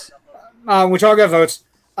Skull, which all got votes.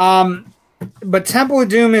 But Temple of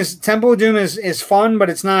Doom is fun, but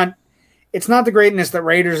it's not the greatness that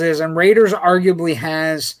Raiders is, and Raiders arguably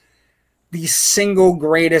has the single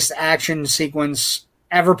greatest action sequence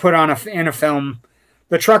ever put on in a film.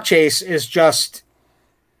 The truck chase is just,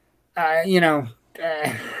 it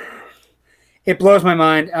blows my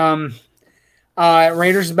mind.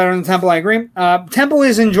 Raiders is better than Temple. I agree. Temple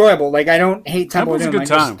is enjoyable. Like, I don't hate Temple. Temple's a good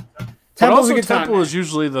time. Temple's a good time. Temple is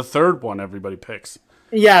usually the third one everybody picks.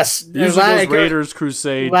 Yes, usually Raiders,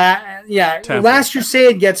 Crusade. Last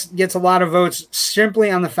Crusade gets a lot of votes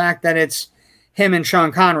simply on the fact that it's him and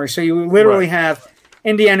Sean Connery. So you literally have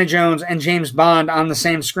Indiana Jones and James Bond on the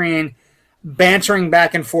same screen, bantering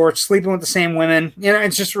back and forth, sleeping with the same women.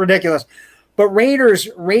 It's just ridiculous. But Raiders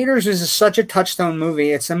is such a touchstone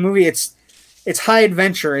movie. It's a movie. It's high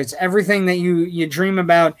adventure. It's everything that you dream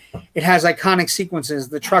about. It has iconic sequences.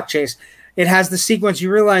 The truck chase. It has the sequence.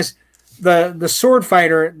 You realize the sword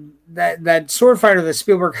fighter that sword fighter that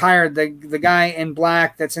Spielberg hired, the guy in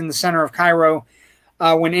black that's in the center of Cairo,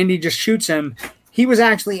 when Indy just shoots him, he was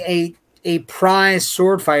actually a prize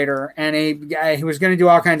sword fighter and a guy who was going to do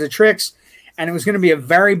all kinds of tricks, and it was going to be a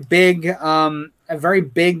very big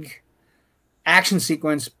action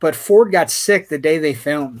sequence. But Ford got sick the day they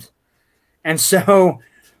filmed, and so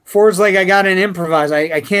Ford's like, I got to improvise.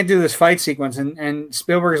 I can't do this fight sequence, and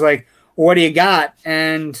Spielberg's like, well, what do you got?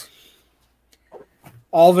 And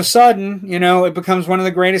all of a sudden, it becomes one of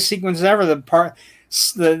the greatest sequences ever.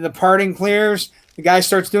 The parting clears. The guy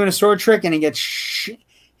starts doing a sword trick, and he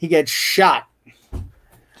gets shot.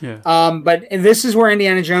 Yeah. But this is where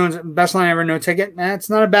Indiana Jones, best line ever, no ticket. It's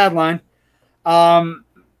not a bad line. I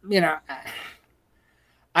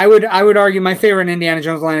would argue my favorite Indiana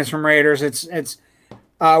Jones line is from Raiders. It's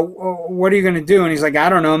what are you going to do? And he's like, I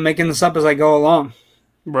don't know. I'm making this up as I go along.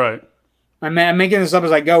 Right. I'm making this up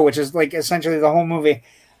as I go, which is like essentially the whole movie.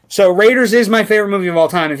 So Raiders is my favorite movie of all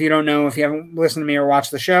time. If you don't know, if you haven't listened to me or watched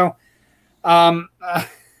the show,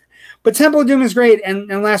 but Temple of Doom is great, and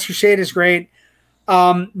Last Crusade is great.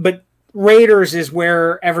 But Raiders is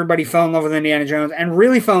where everybody fell in love with Indiana Jones and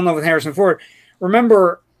really fell in love with Harrison Ford.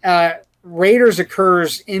 Remember, Raiders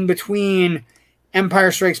occurs in between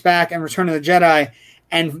Empire Strikes Back and Return of the Jedi,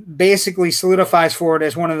 and basically solidifies Ford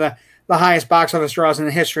as one of the highest box office draws in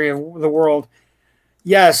the history of the world.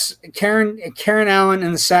 Yes, Karen Allen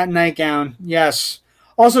in the satin nightgown. Yes.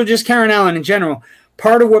 Also, just Karen Allen in general.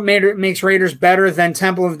 Part of what makes Raiders better than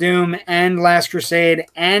Temple of Doom and Last Crusade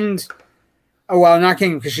and, not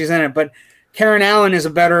Kingdom because she's in it, but Karen Allen is a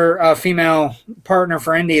better female partner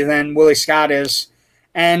for Indy than Willie Scott is,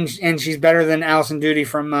 and she's better than Alison Doody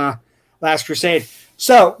from Last Crusade.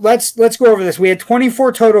 So let's go over this. We had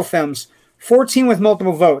 24 total films, 14 with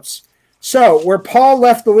multiple votes. So where Paul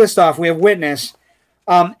left the list off, we have Witness.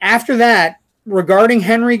 After that, regarding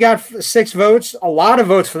Henry got 6 votes, a lot of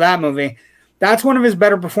votes for that movie. That's one of his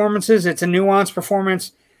better performances. It's a nuanced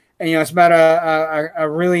performance. And, it's about a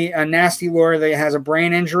really nasty lawyer that has a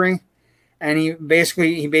brain injury. And he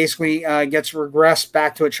basically gets regressed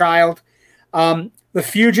back to a child. The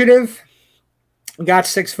Fugitive got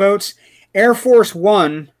 6 votes. Air Force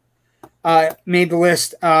One made the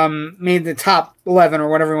list, made the top 11 or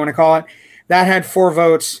whatever you want to call it. That had 4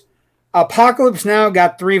 votes. Apocalypse Now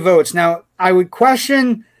got 3 votes. Now, I would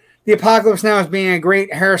question the Apocalypse Now as being a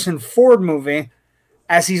great Harrison Ford movie,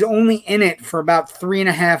 as he's only in it for about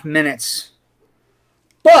 3.5 minutes.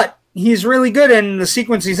 But he's really good in the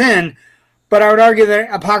sequence he's in. But I would argue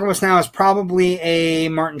that Apocalypse Now is probably a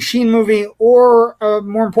Martin Sheen movie, or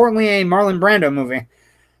more importantly, a Marlon Brando movie.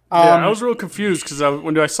 I was real confused because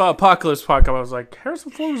when I saw Apocalypse Podcast, I was like,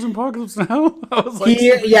 Harrison Ford was in Apocalypse Now? I was like, he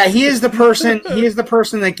is the person. He is the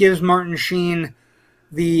person that gives Martin Sheen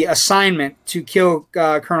the assignment to kill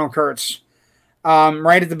Colonel Kurtz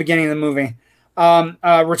right at the beginning of the movie.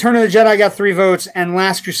 Return of the Jedi got 3 votes, and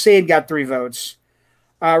Last Crusade got 3 votes.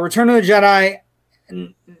 Return of the Jedi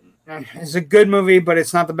is a good movie, but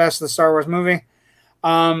it's not the best of the Star Wars movie.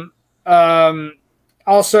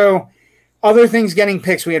 Also, other things getting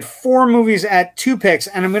picks. We had 4 movies at 2 picks,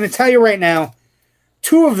 and I'm going to tell you right now,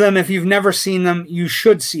 2 of them, if you've never seen them, you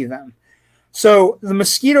should see them. So, The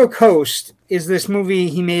Mosquito Coast is this movie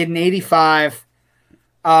he made in 1985.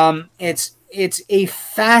 It's a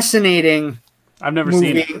fascinating I've never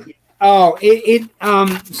movie. seen it. Oh,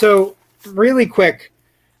 so really quick,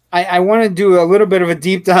 I want to do a little bit of a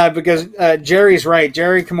deep dive because Jerry's right.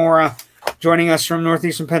 Jerry Kimura, joining us from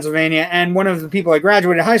Northeastern Pennsylvania, and one of the people I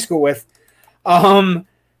graduated high school with.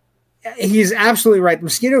 He's absolutely right.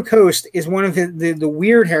 Mosquito Coast is one of the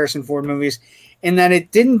weird Harrison Ford movies in that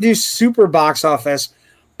it didn't do super box office,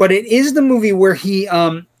 but it is the movie where he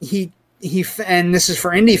and this is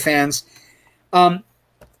for indie fans,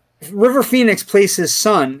 River Phoenix plays his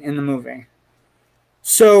son in the movie.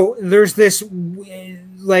 So there's this,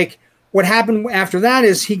 like, what happened after that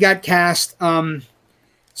is he got cast.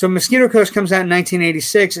 So Mosquito Coast comes out in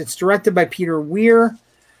 1986. It's directed by Peter Weir.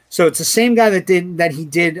 So it's the same guy that he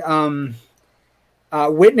did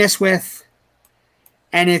Witness with.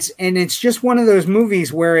 And it's just one of those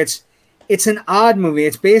movies where it's an odd movie.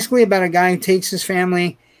 It's basically about a guy who takes his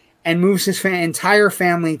family and moves his entire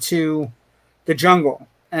family to the jungle.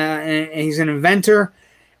 And he's an inventor,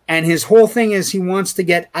 and his whole thing is he wants to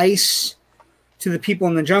get ice to the people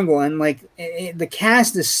in the jungle. And the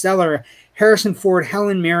cast is stellar. Harrison Ford,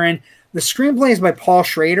 Helen Mirren. The screenplay is by Paul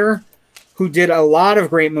Schrader, who did a lot of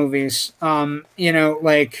great movies.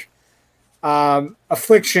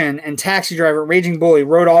 Affliction and Taxi Driver, Raging Bully,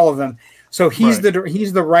 wrote all of them. So he's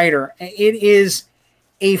the writer. It is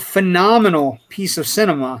a phenomenal piece of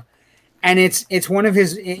cinema, and it's one of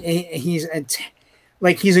his. He's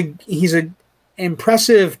a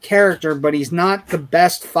impressive character, but he's not the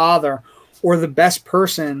best father or the best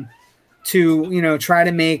person to try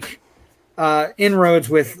to make inroads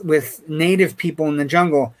with native people in the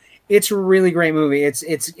jungle. It's a really great movie.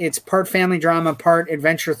 It's part family drama, part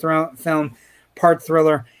adventure film, part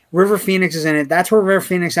thriller. River Phoenix is in it. That's where River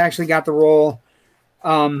Phoenix actually got the role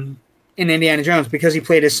in Indiana Jones, because he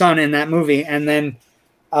played his son in that movie. And then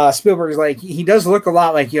Spielberg's like, he does look a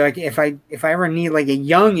lot like you. Like if I ever need like a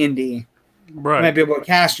young Indy, right, I might be able to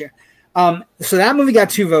cast you. So that movie got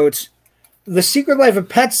 2 votes. The Secret Life of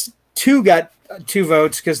Pets 2 got 2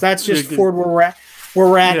 votes, because that's just Ford where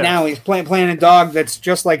we're at now. He's playing a dog that's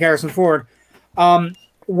just like Harrison Ford.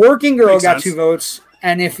 Working Girl got 2 votes,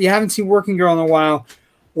 and if you haven't seen Working Girl in a while,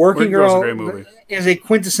 Working Girl is a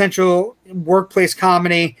quintessential workplace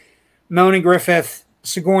comedy. Melanie Griffith,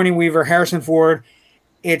 Sigourney Weaver, Harrison Ford.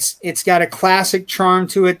 It's got a classic charm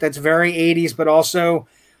to it that's very 80s, but also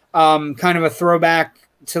kind of a throwback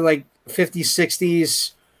to like 50s,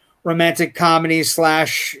 60s romantic comedies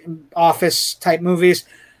 / office type movies.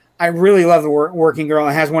 I really love the Working Girl.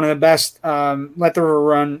 It has one of the best. Let the River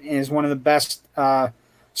Run is one of the best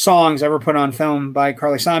songs ever put on film by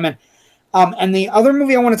Carly Simon. And the other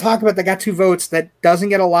movie I want to talk about that got 2 votes that doesn't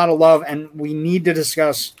get a lot of love, and we need to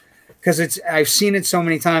discuss because I've seen it so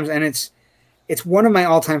many times, and it's one of my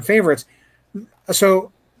all-time favorites.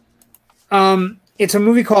 So it's a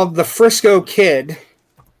movie called The Frisco Kid,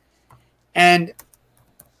 and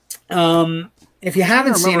if you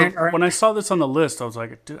haven't seen it, when I saw this on the list, I was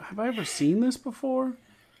like, have I ever seen this before?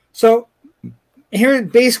 So here's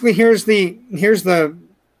the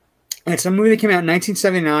it's a movie that came out in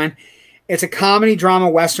 1979. It's a comedy, drama,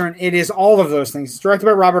 western. It is all of those things. It's directed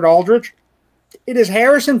by Robert Aldrich. It is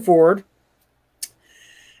Harrison Ford.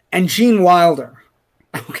 and Gene Wilder.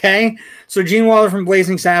 Okay, so Gene Wilder from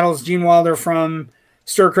Blazing Saddles, Gene Wilder from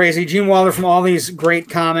Stir Crazy, Gene Wilder from all these great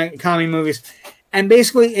comedy movies, and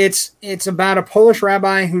basically it's about a Polish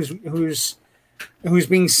rabbi who's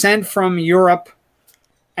being sent from Europe,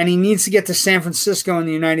 and he needs to get to San Francisco in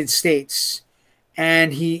the United States,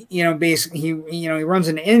 and he runs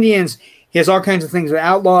into Indians, he has all kinds of things with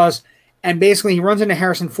outlaws, and basically he runs into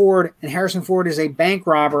Harrison Ford, and Harrison Ford is a bank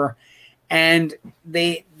robber, and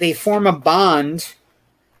they form a bond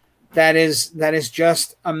that is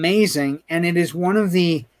just amazing, and it is one of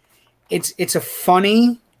the it's a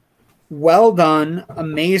funny, well done,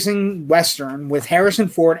 amazing Western with Harrison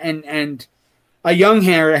Ford and a young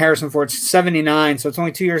Harrison Ford, 79, so it's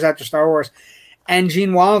only 2 years after Star Wars, and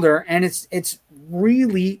Gene Wilder, and it's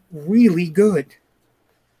really, really good.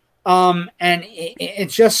 And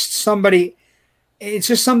it's just something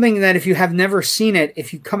that if you have never seen it,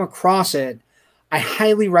 if you come across it, I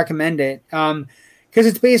highly recommend it. Because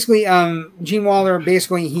it's basically Gene Wilder.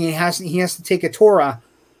 Basically, he has to take a Torah,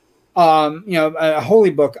 a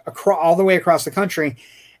holy book, all the way across the country,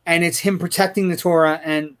 and it's him protecting the Torah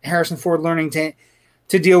and Harrison Ford learning to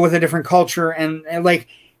deal with a different culture, and like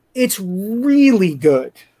it's really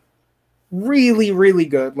good, really, really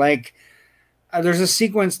good. Like there's a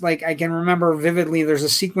sequence, like I can remember vividly. There's a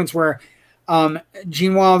sequence where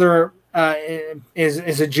Gene Wilder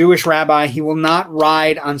is a Jewish rabbi. He will not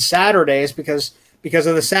ride on Saturdays because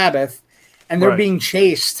of the Sabbath, and they're being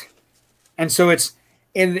chased. And so it's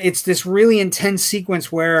this really intense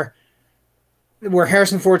sequence where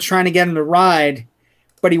Harrison Ford's trying to get him to ride,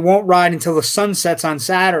 but he won't ride until the sun sets on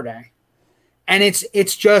Saturday. And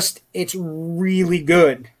it's really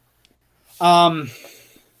good.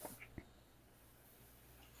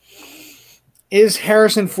 Is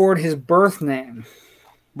Harrison Ford his birth name?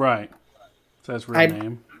 Right. So that's real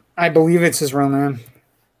name. I believe it's his real name.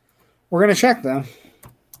 We're going to check, though,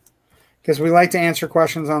 because we like to answer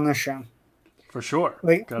questions on this show. For sure.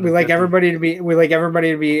 We like everybody to be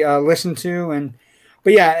listened to,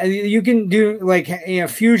 but yeah, you can do like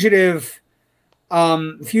Fugitive,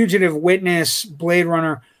 Witness, Blade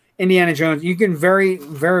Runner, Indiana Jones. You can very,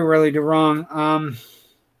 very rarely do wrong.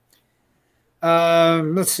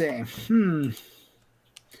 Let's see.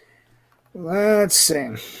 Let's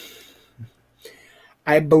see.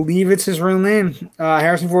 I believe it's his real name.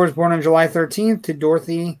 Harrison Ford was born on July 13th to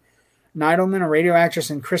Dorothy Neidleman, a radio actress,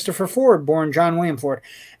 and Christopher Ford, born John William Ford,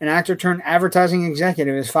 an actor turned advertising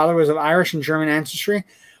executive. His father was of Irish and German ancestry,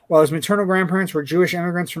 while his maternal grandparents were Jewish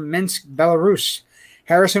immigrants from Minsk, Belarus.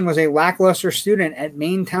 Harrison was a lackluster student at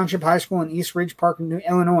Maine Township High School in East Ridge Park,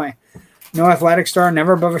 Illinois. No athletic star,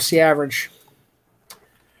 never above a C average.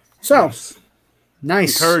 So,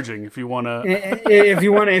 nice. Encouraging if you want to. if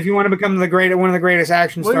you want to become one of the greatest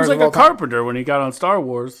action stars. He was like a carpenter when he got on Star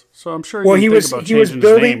Wars, so I'm sure he was building. His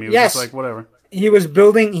name. He was just like whatever. He was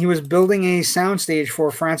building a soundstage for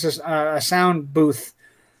a sound booth,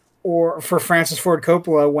 or for Francis Ford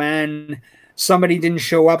Coppola when somebody didn't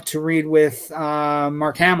show up to read with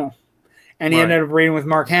Mark Hamill, and he ended up reading with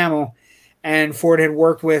Mark Hamill, and Ford had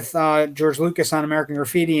worked with George Lucas on American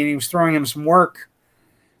Graffiti, and he was throwing him some work.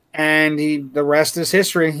 And the rest is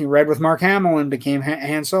history. He read with Mark Hamill and became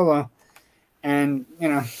Han Solo. And,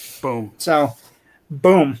 boom. So,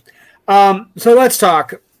 boom. So let's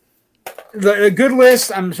talk. The good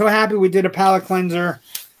list. I'm so happy we did a palate cleanser.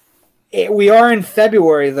 We are in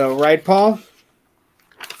February, though, right, Paul?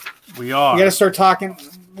 We are. You got to start talking.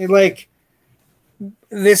 Like,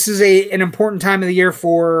 this is an important time of the year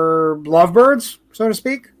for lovebirds, so to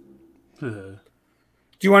speak.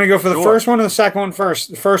 Do you want to go for the first one or the second one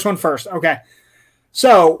first? The first one first. Okay.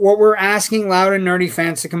 So what we're asking Loud and Nerdy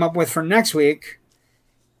fans to come up with for next week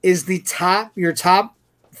is your top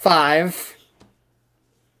 5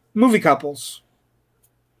 movie couples.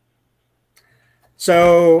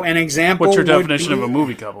 So an example. What's your definition of a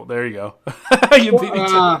movie couple? There you go. You beat me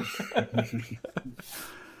to it.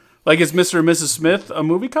 Like, is Mr. and Mrs. Smith a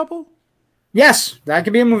movie couple? Yes, that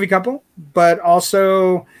could be a movie couple, but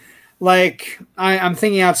also. Like, I'm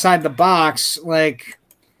thinking outside the box. Like,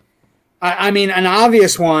 I mean, an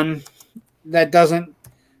obvious one that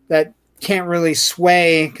can't really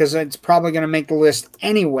sway because it's probably going to make the list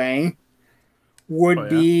anyway would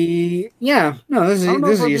be this is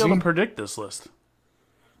easy. Be able to predict this list.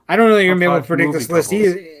 I don't know that you're going to be able to predict this list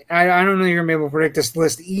either. I don't know that you're going to be able to predict this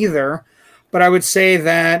list either. But I would say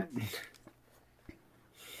that.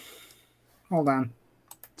 Hold on.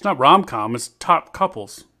 It's not rom-com. It's top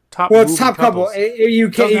couples. It's top couple. You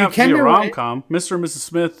can be a rom-com. Mr. and Mrs.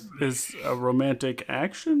 Smith is a romantic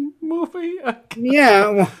action movie.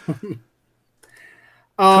 Yeah.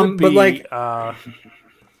 Could be, but like,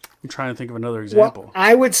 I'm trying to think of another example. Well,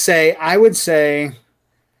 I would say,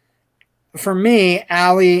 for me,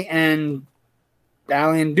 Allie and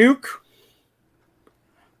Duke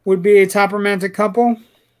would be a top romantic couple.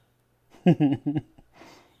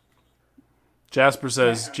 Jasper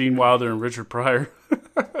says Gene Wilder and Richard Pryor.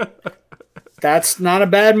 That's not a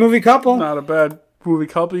bad movie couple. Not a bad movie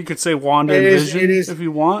couple. You could say Wanda and Vision if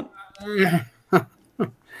you want.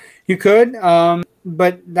 You could,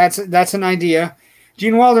 but that's an idea.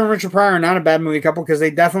 Gene Wilder and Richard Pryor are not a bad movie couple because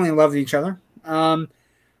they definitely loved each other.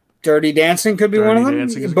 Dirty Dancing could be one of them,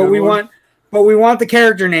 but we want the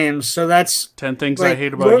character names. So that's 10 Things I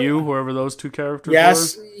Hate About You. Whoever those two characters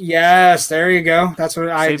were. Yes, there you go. That's what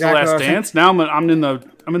I Save the Last Dance. Now I'm in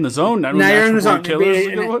the zone. Now you're in the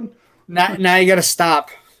zone. Now you got to stop.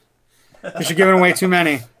 Because you're giving away too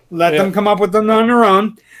many. Let them come up with them on their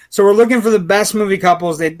own. So we're looking for the best movie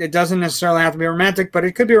couples. It doesn't necessarily have to be romantic, but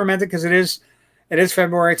it could be romantic because it is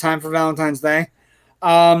February, time for Valentine's Day.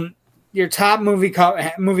 Your top movie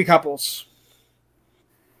couples.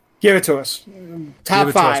 Give it to us. Top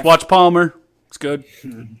 5. Watch Palmer. It's good.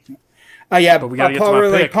 Yeah, but we gotta get to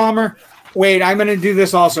my pick. Palmer. Wait, I'm going to do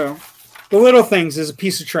this also. The Little Things is a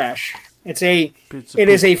piece of trash. It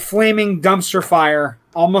is a flaming dumpster fire.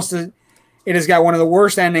 It has got one of the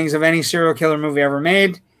worst endings of any serial killer movie ever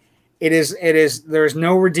made. There's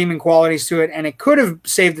no redeeming qualities to it, and it could have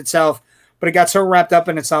saved itself, but it got so wrapped up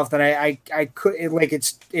in itself that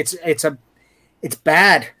it's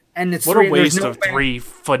bad. And it's what a waste of 3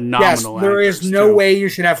 phenomenal. Yes, there is no way you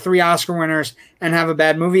should have 3 Oscar winners and have a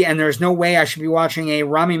bad movie, and there's no way I should be watching a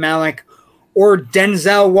Rami Malek or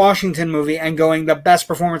Denzel Washington movie and going, the best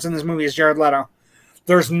performance in this movie is Jared Leto.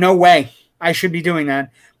 There's no way I should be doing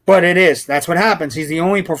that, but it is. That's what happens. He's the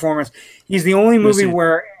only performance. He's the only movie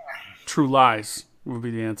where True Lies would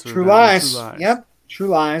be the answer. True Lies. Yep. True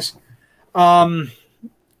Lies. Helen.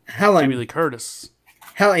 Jamie Lee Curtis.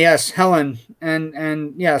 Helen,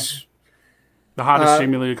 and yes, the hottest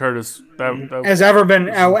Jamie Lee Curtis that has ever been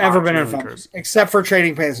in films, except for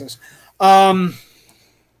Trading Places.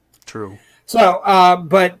 True. So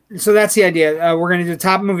that's the idea. We're going to do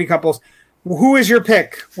top movie couples. Who is your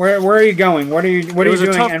pick? Where are you going? What are you doing? It was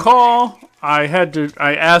a tough call. I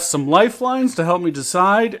asked some lifelines to help me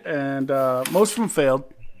decide, and most of them failed.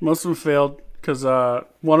 Because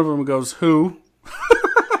one of them goes who.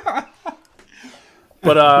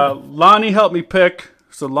 But Lonnie helped me pick.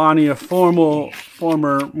 So Lonnie, a former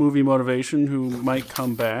movie motivation who might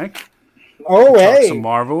come back. Oh, hey. Talk some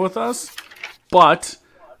Marvel with us. But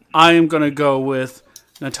I am going to go with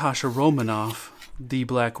Natasha Romanoff, the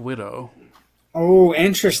Black Widow. Oh,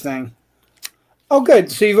 interesting. Oh,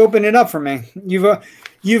 good. So you've opened it up for me.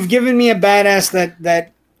 You've given me a badass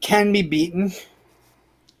that can be beaten.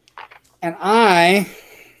 And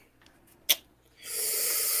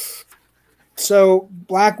So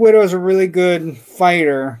Black Widow is a really good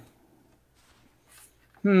fighter.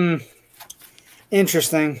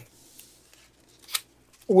 Interesting.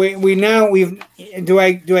 Do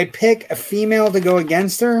I pick a female to go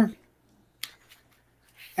against her?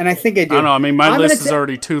 And I think I do. I don't know. I mean, my list is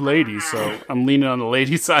already 2 ladies, so I'm leaning on the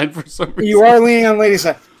lady side for some reason. You are leaning on the lady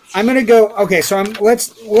side. I'm gonna go. Okay, so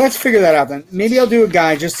let's figure that out then. Maybe I'll do a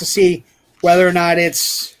guy just to see whether or not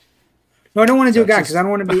it's. No, I don't want to do a guy because I don't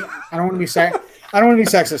want to be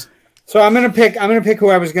sexist. So I'm gonna pick who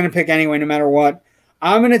I was gonna pick anyway, no matter what.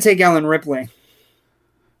 I'm gonna take Ellen Ripley.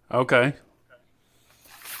 Okay.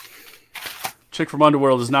 Chick from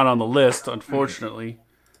Underworld is not on the list, unfortunately.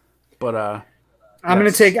 But I'm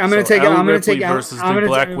gonna take Ellen Ripley versus the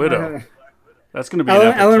Black Widow. That's gonna be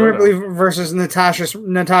Ellen Ripley versus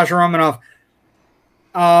Natasha Romanoff.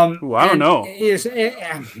 I don't know.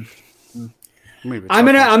 I'm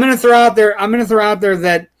gonna throw out there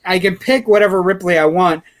that I can pick whatever Ripley I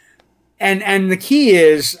want, and the key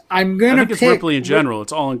is I think it's Ripley in general.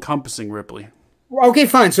 It's all encompassing Ripley. Okay,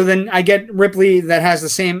 fine. So then I get Ripley that has the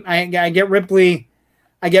same. I get Ripley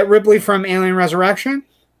from Alien Resurrection.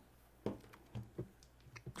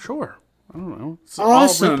 Sure. I don't know. It's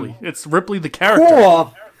awesome. All Ripley. It's Ripley the character.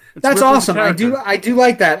 Cool. That's awesome. I do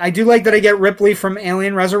like that. I do like that I get Ripley from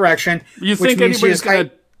Alien Resurrection. You think anybody's going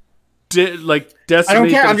to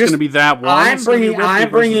decimate that it's going to be that one?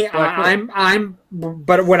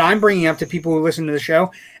 But what I'm bringing up to people who listen to the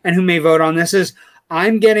show and who may vote on this is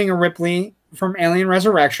I'm getting a Ripley from Alien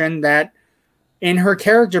Resurrection that in her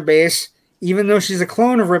character base, even though she's a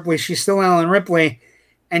clone of Ripley, she's still Ellen Ripley,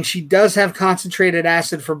 and she does have concentrated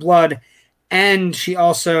acid for blood, and she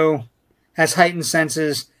also has heightened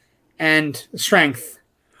senses and strength.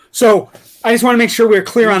 So I just want to make sure we're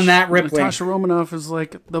clear on that Ripley. Natasha Romanoff is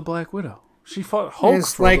like the Black Widow. She fought Hulk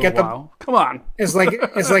It's for like a at little the- while. Come on.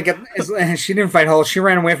 She didn't fight Hulk. She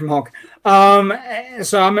ran away from Hulk.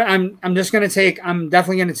 So I'm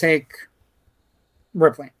definitely gonna take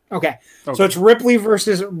Ripley. Okay. So it's Ripley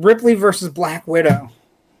versus Black Widow.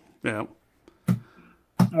 Yeah.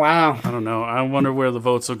 Wow. I don't know. I wonder where the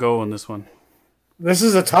votes will go on this one. This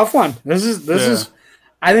is a tough one. This is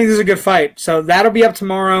I think this is a good fight. So that'll be up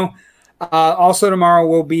tomorrow. Also tomorrow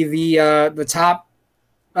will be the top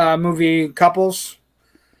movie couples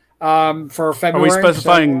for February. Are we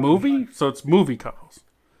specifying movie? So it's movie couples.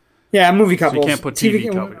 Yeah, movie couples. So you can't put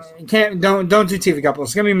TV couples. Don't do TV couples.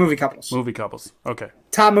 It's gonna be movie couples. Movie couples. Okay.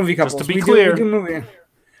 Top movie couples. Just to be clear. We do movie.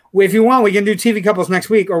 If you want, we can do TV couples next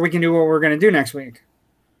week, or we can do what we're gonna do next week.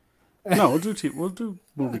 No, we'll do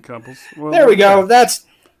movie couples. There we go. That's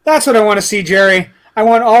what I want to see, Jerry. I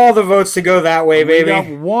want all the votes to go that way, baby.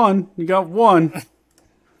 You got one.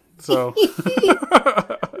 So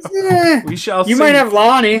we shall see. You might have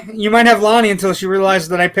Lonnie. You might have Lonnie until she realizes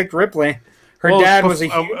that I picked Ripley. Her dad was a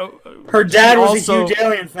huge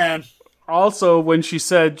Alien fan. Also, when she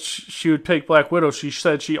said she would pick Black Widow, she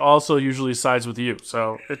said she also usually sides with you.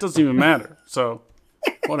 So it doesn't even matter. So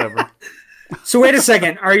whatever. So wait a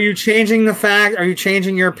second. Are you changing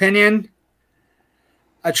your opinion?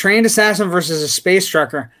 A trained assassin versus a space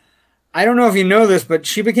trucker. I don't know if you know this, but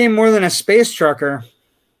she became more than a space trucker.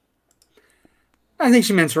 I think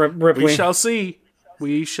she meant Ripley. We shall see.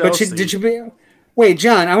 Wait,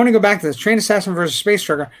 John, I want to go back to this. Trained assassin versus space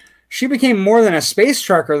trucker. She became more than a space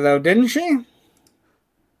trucker, though, didn't she?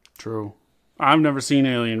 True. I've never seen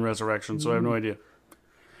Alien Resurrection, so I have no idea.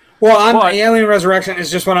 Well, Alien Resurrection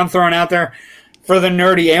is just what I'm throwing out there for the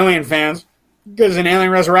nerdy Alien fans. Because in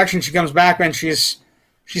Alien Resurrection, she comes back and she's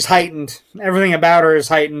heightened. Everything about her is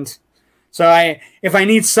heightened. So I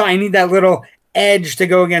need that little edge to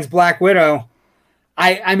go against Black Widow.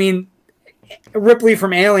 I mean, Ripley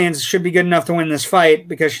from Aliens should be good enough to win this fight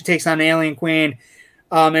because she takes on the Alien Queen,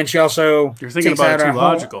 and she also you're thinking about it too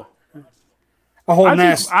logical. A whole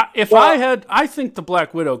nest. I think the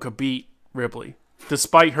Black Widow could beat Ripley,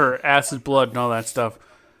 despite her acid blood and all that stuff.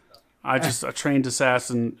 A trained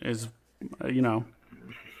assassin is, I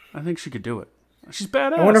think she could do it. She's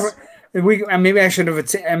badass. I wonder maybe I should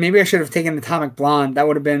have taken Atomic Blonde. That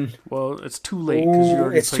would have been. Well, it's too late.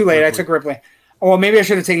 It's too late. Ripley. I took Ripley. Well, maybe I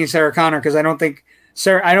should have taken Sarah Connor because I don't think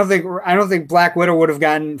Black Widow would have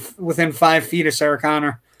gotten within 5 feet of Sarah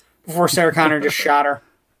Connor before Sarah Connor just shot her.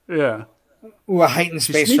 Yeah. Ooh, a heightened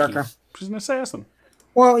space trucker. She's an assassin.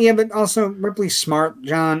 Well, yeah, but also Ripley's smart,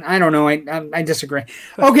 John. I don't know. I disagree.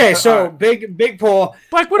 Okay, so big poll.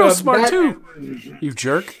 Black Widow's smart too. You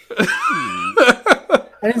jerk. I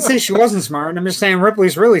didn't say she wasn't smart. I'm just saying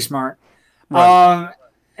Ripley's really smart. Right.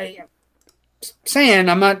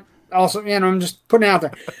 I'm not. Also, I'm just putting it out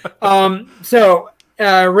there. So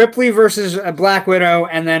Ripley versus Black Widow,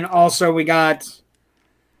 and then also we got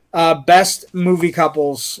best movie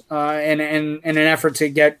couples in an effort to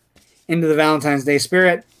get into the Valentine's Day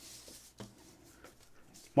spirit.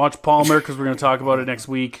 Watch Palmer because we're going to talk about it next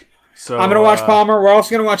week. So I'm going to watch Palmer. We're also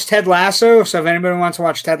going to watch Ted Lasso. So if anybody wants to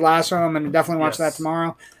watch Ted Lasso, I'm going to definitely watch that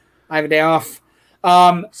tomorrow. I have a day off.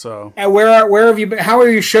 So where have you been? How are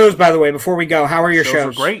your shows, by the way? Before we go, how are your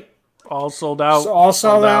shows? Were great. All sold out. All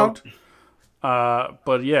sold out.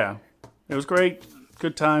 But yeah, it was great.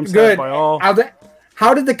 Good times. Good. By all.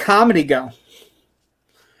 How did the comedy go?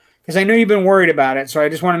 Because I know you've been worried about it, so I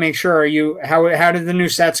just want to make sure. How did the new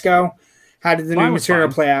sets go? How did the new material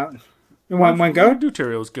play out? It went good? The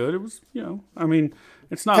material was good. It was, I mean,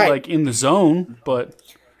 it's not like in the zone, but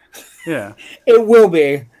yeah. It will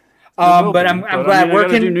be. But I'm glad. I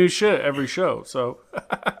gotta do new shit every show. So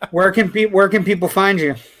where can people find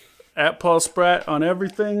you? At Paul Spratt on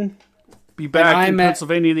everything. Be back in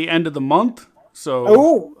Pennsylvania the end of the month.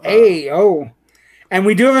 So and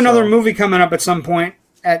we do have another movie coming up at some point.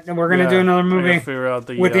 We're gonna do another movie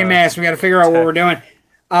with the mask. We got to figure out what we're doing,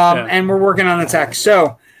 and we're working on the tech.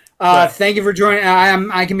 So thank you for joining.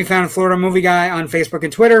 I can be found at Florida Movie Guy on Facebook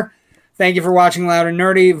and Twitter. Thank you for watching Loud and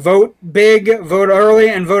Nerdy. Vote big, vote early,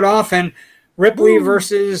 and vote often. Ripley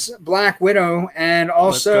versus Black Widow, and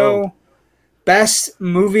also best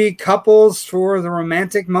movie couples for the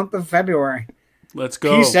romantic month of February. Let's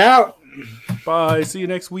go. Peace out. Bye. See you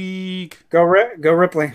next week. Go Ripley.